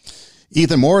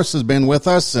 Ethan Morris has been with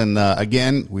us, and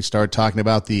again, we started talking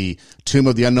about the Tomb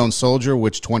of the Unknown Soldier,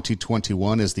 which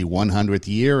 2021 is the 100th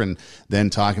year, and then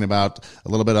talking about a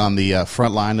little bit on the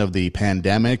front line of the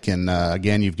pandemic, and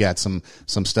again, you've got some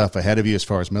stuff ahead of you as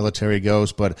far as military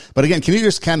goes, but again, can you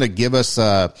just kind of give us,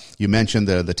 you mentioned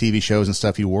the TV shows and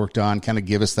stuff you worked on, kind of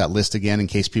give us that list again in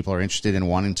case people are interested in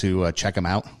wanting to check them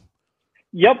out?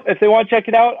 Yep, if they want to check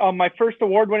it out, my first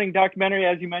award-winning documentary,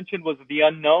 as you mentioned, was The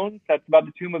Unknowns. That's about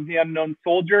the Tomb of the Unknown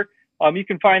Soldier. You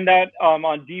can find that on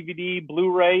DVD,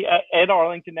 Blu-ray at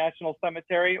Arlington National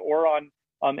Cemetery or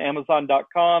on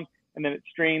Amazon.com. And then it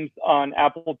streams on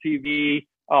Apple TV,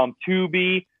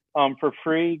 Tubi for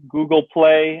free, Google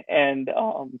Play, and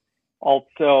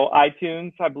also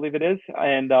iTunes, I believe it is,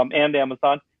 and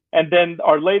Amazon. And then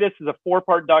our latest is a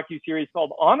 4-part docuseries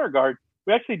called Honor Guard.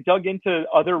 We actually dug into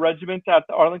other regiments at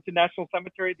the Arlington National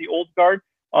Cemetery, the Old Guard,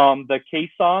 the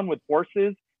Caisson with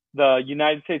horses, the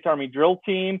United States Army Drill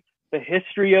Team, the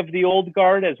history of the Old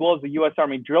Guard, as well as the U.S.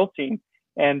 Army Drill Team,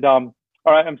 and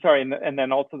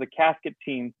then also the Casket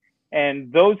Team.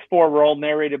 And those 4 were all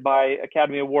narrated by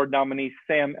Academy Award nominee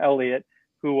Sam Elliott,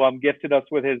 who gifted us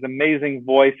with his amazing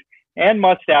voice and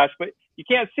mustache. But you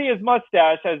can't see his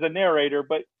mustache as a narrator,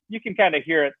 but you can kind of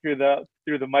hear it through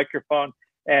the microphone.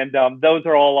 And those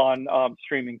are all on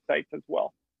streaming sites as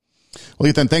well. Well,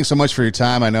 Ethan, thanks so much for your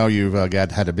time. I know you've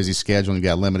had a busy schedule and you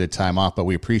got limited time off, but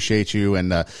we appreciate you.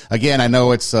 And again, I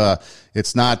know it's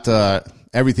not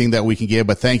everything that we can give,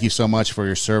 but thank you so much for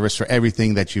your service, for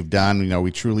everything that you've done.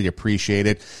 We truly appreciate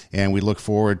it, and we look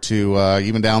forward to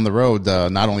even down the road,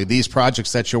 not only these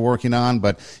projects that you're working on,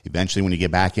 but eventually when you get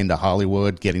back into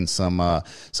Hollywood, getting some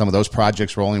of those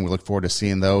projects rolling. We look forward to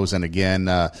seeing those. And again,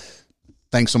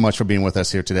 thanks so much for being with us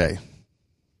here today.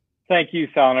 Thank you,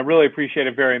 Son. I really appreciate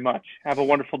it very much. Have a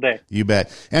wonderful day. You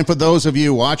bet. And for those of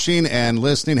you watching and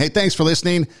listening, hey, thanks for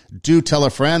listening. Do tell a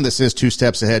friend. This is Two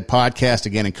Steps Ahead podcast.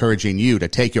 Again, encouraging you to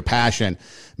take your passion,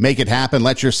 make it happen,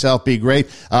 let yourself be great.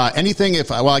 I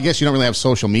guess you don't really have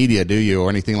social media, do you, or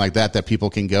anything like that people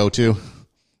can go to?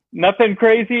 Nothing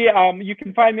crazy. You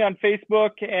can find me on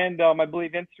Facebook and I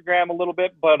believe Instagram a little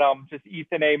bit, but just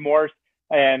Ethan A. Morse.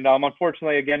 And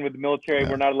unfortunately, again, with the military,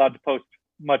 we're not allowed to post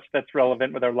much that's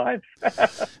relevant with our lives.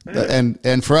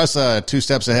 And for us, Two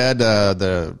Steps Ahead,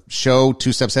 the show,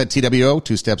 Two Steps Ahead, TWO,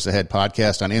 Two Steps Ahead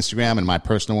podcast on Instagram, and my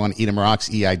personal one, Edem Rocks,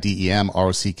 EIDEM,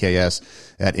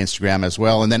 ROCKS at Instagram as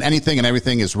well. And then anything and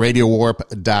everything is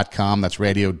radiowarp.com. That's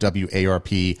radio,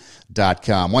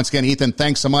 WARP.com. Once again, Ethan,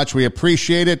 thanks so much. We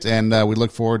appreciate it, and we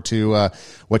look forward to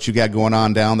what you got going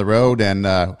on down the road. And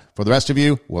for the rest of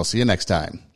you, we'll see you next time.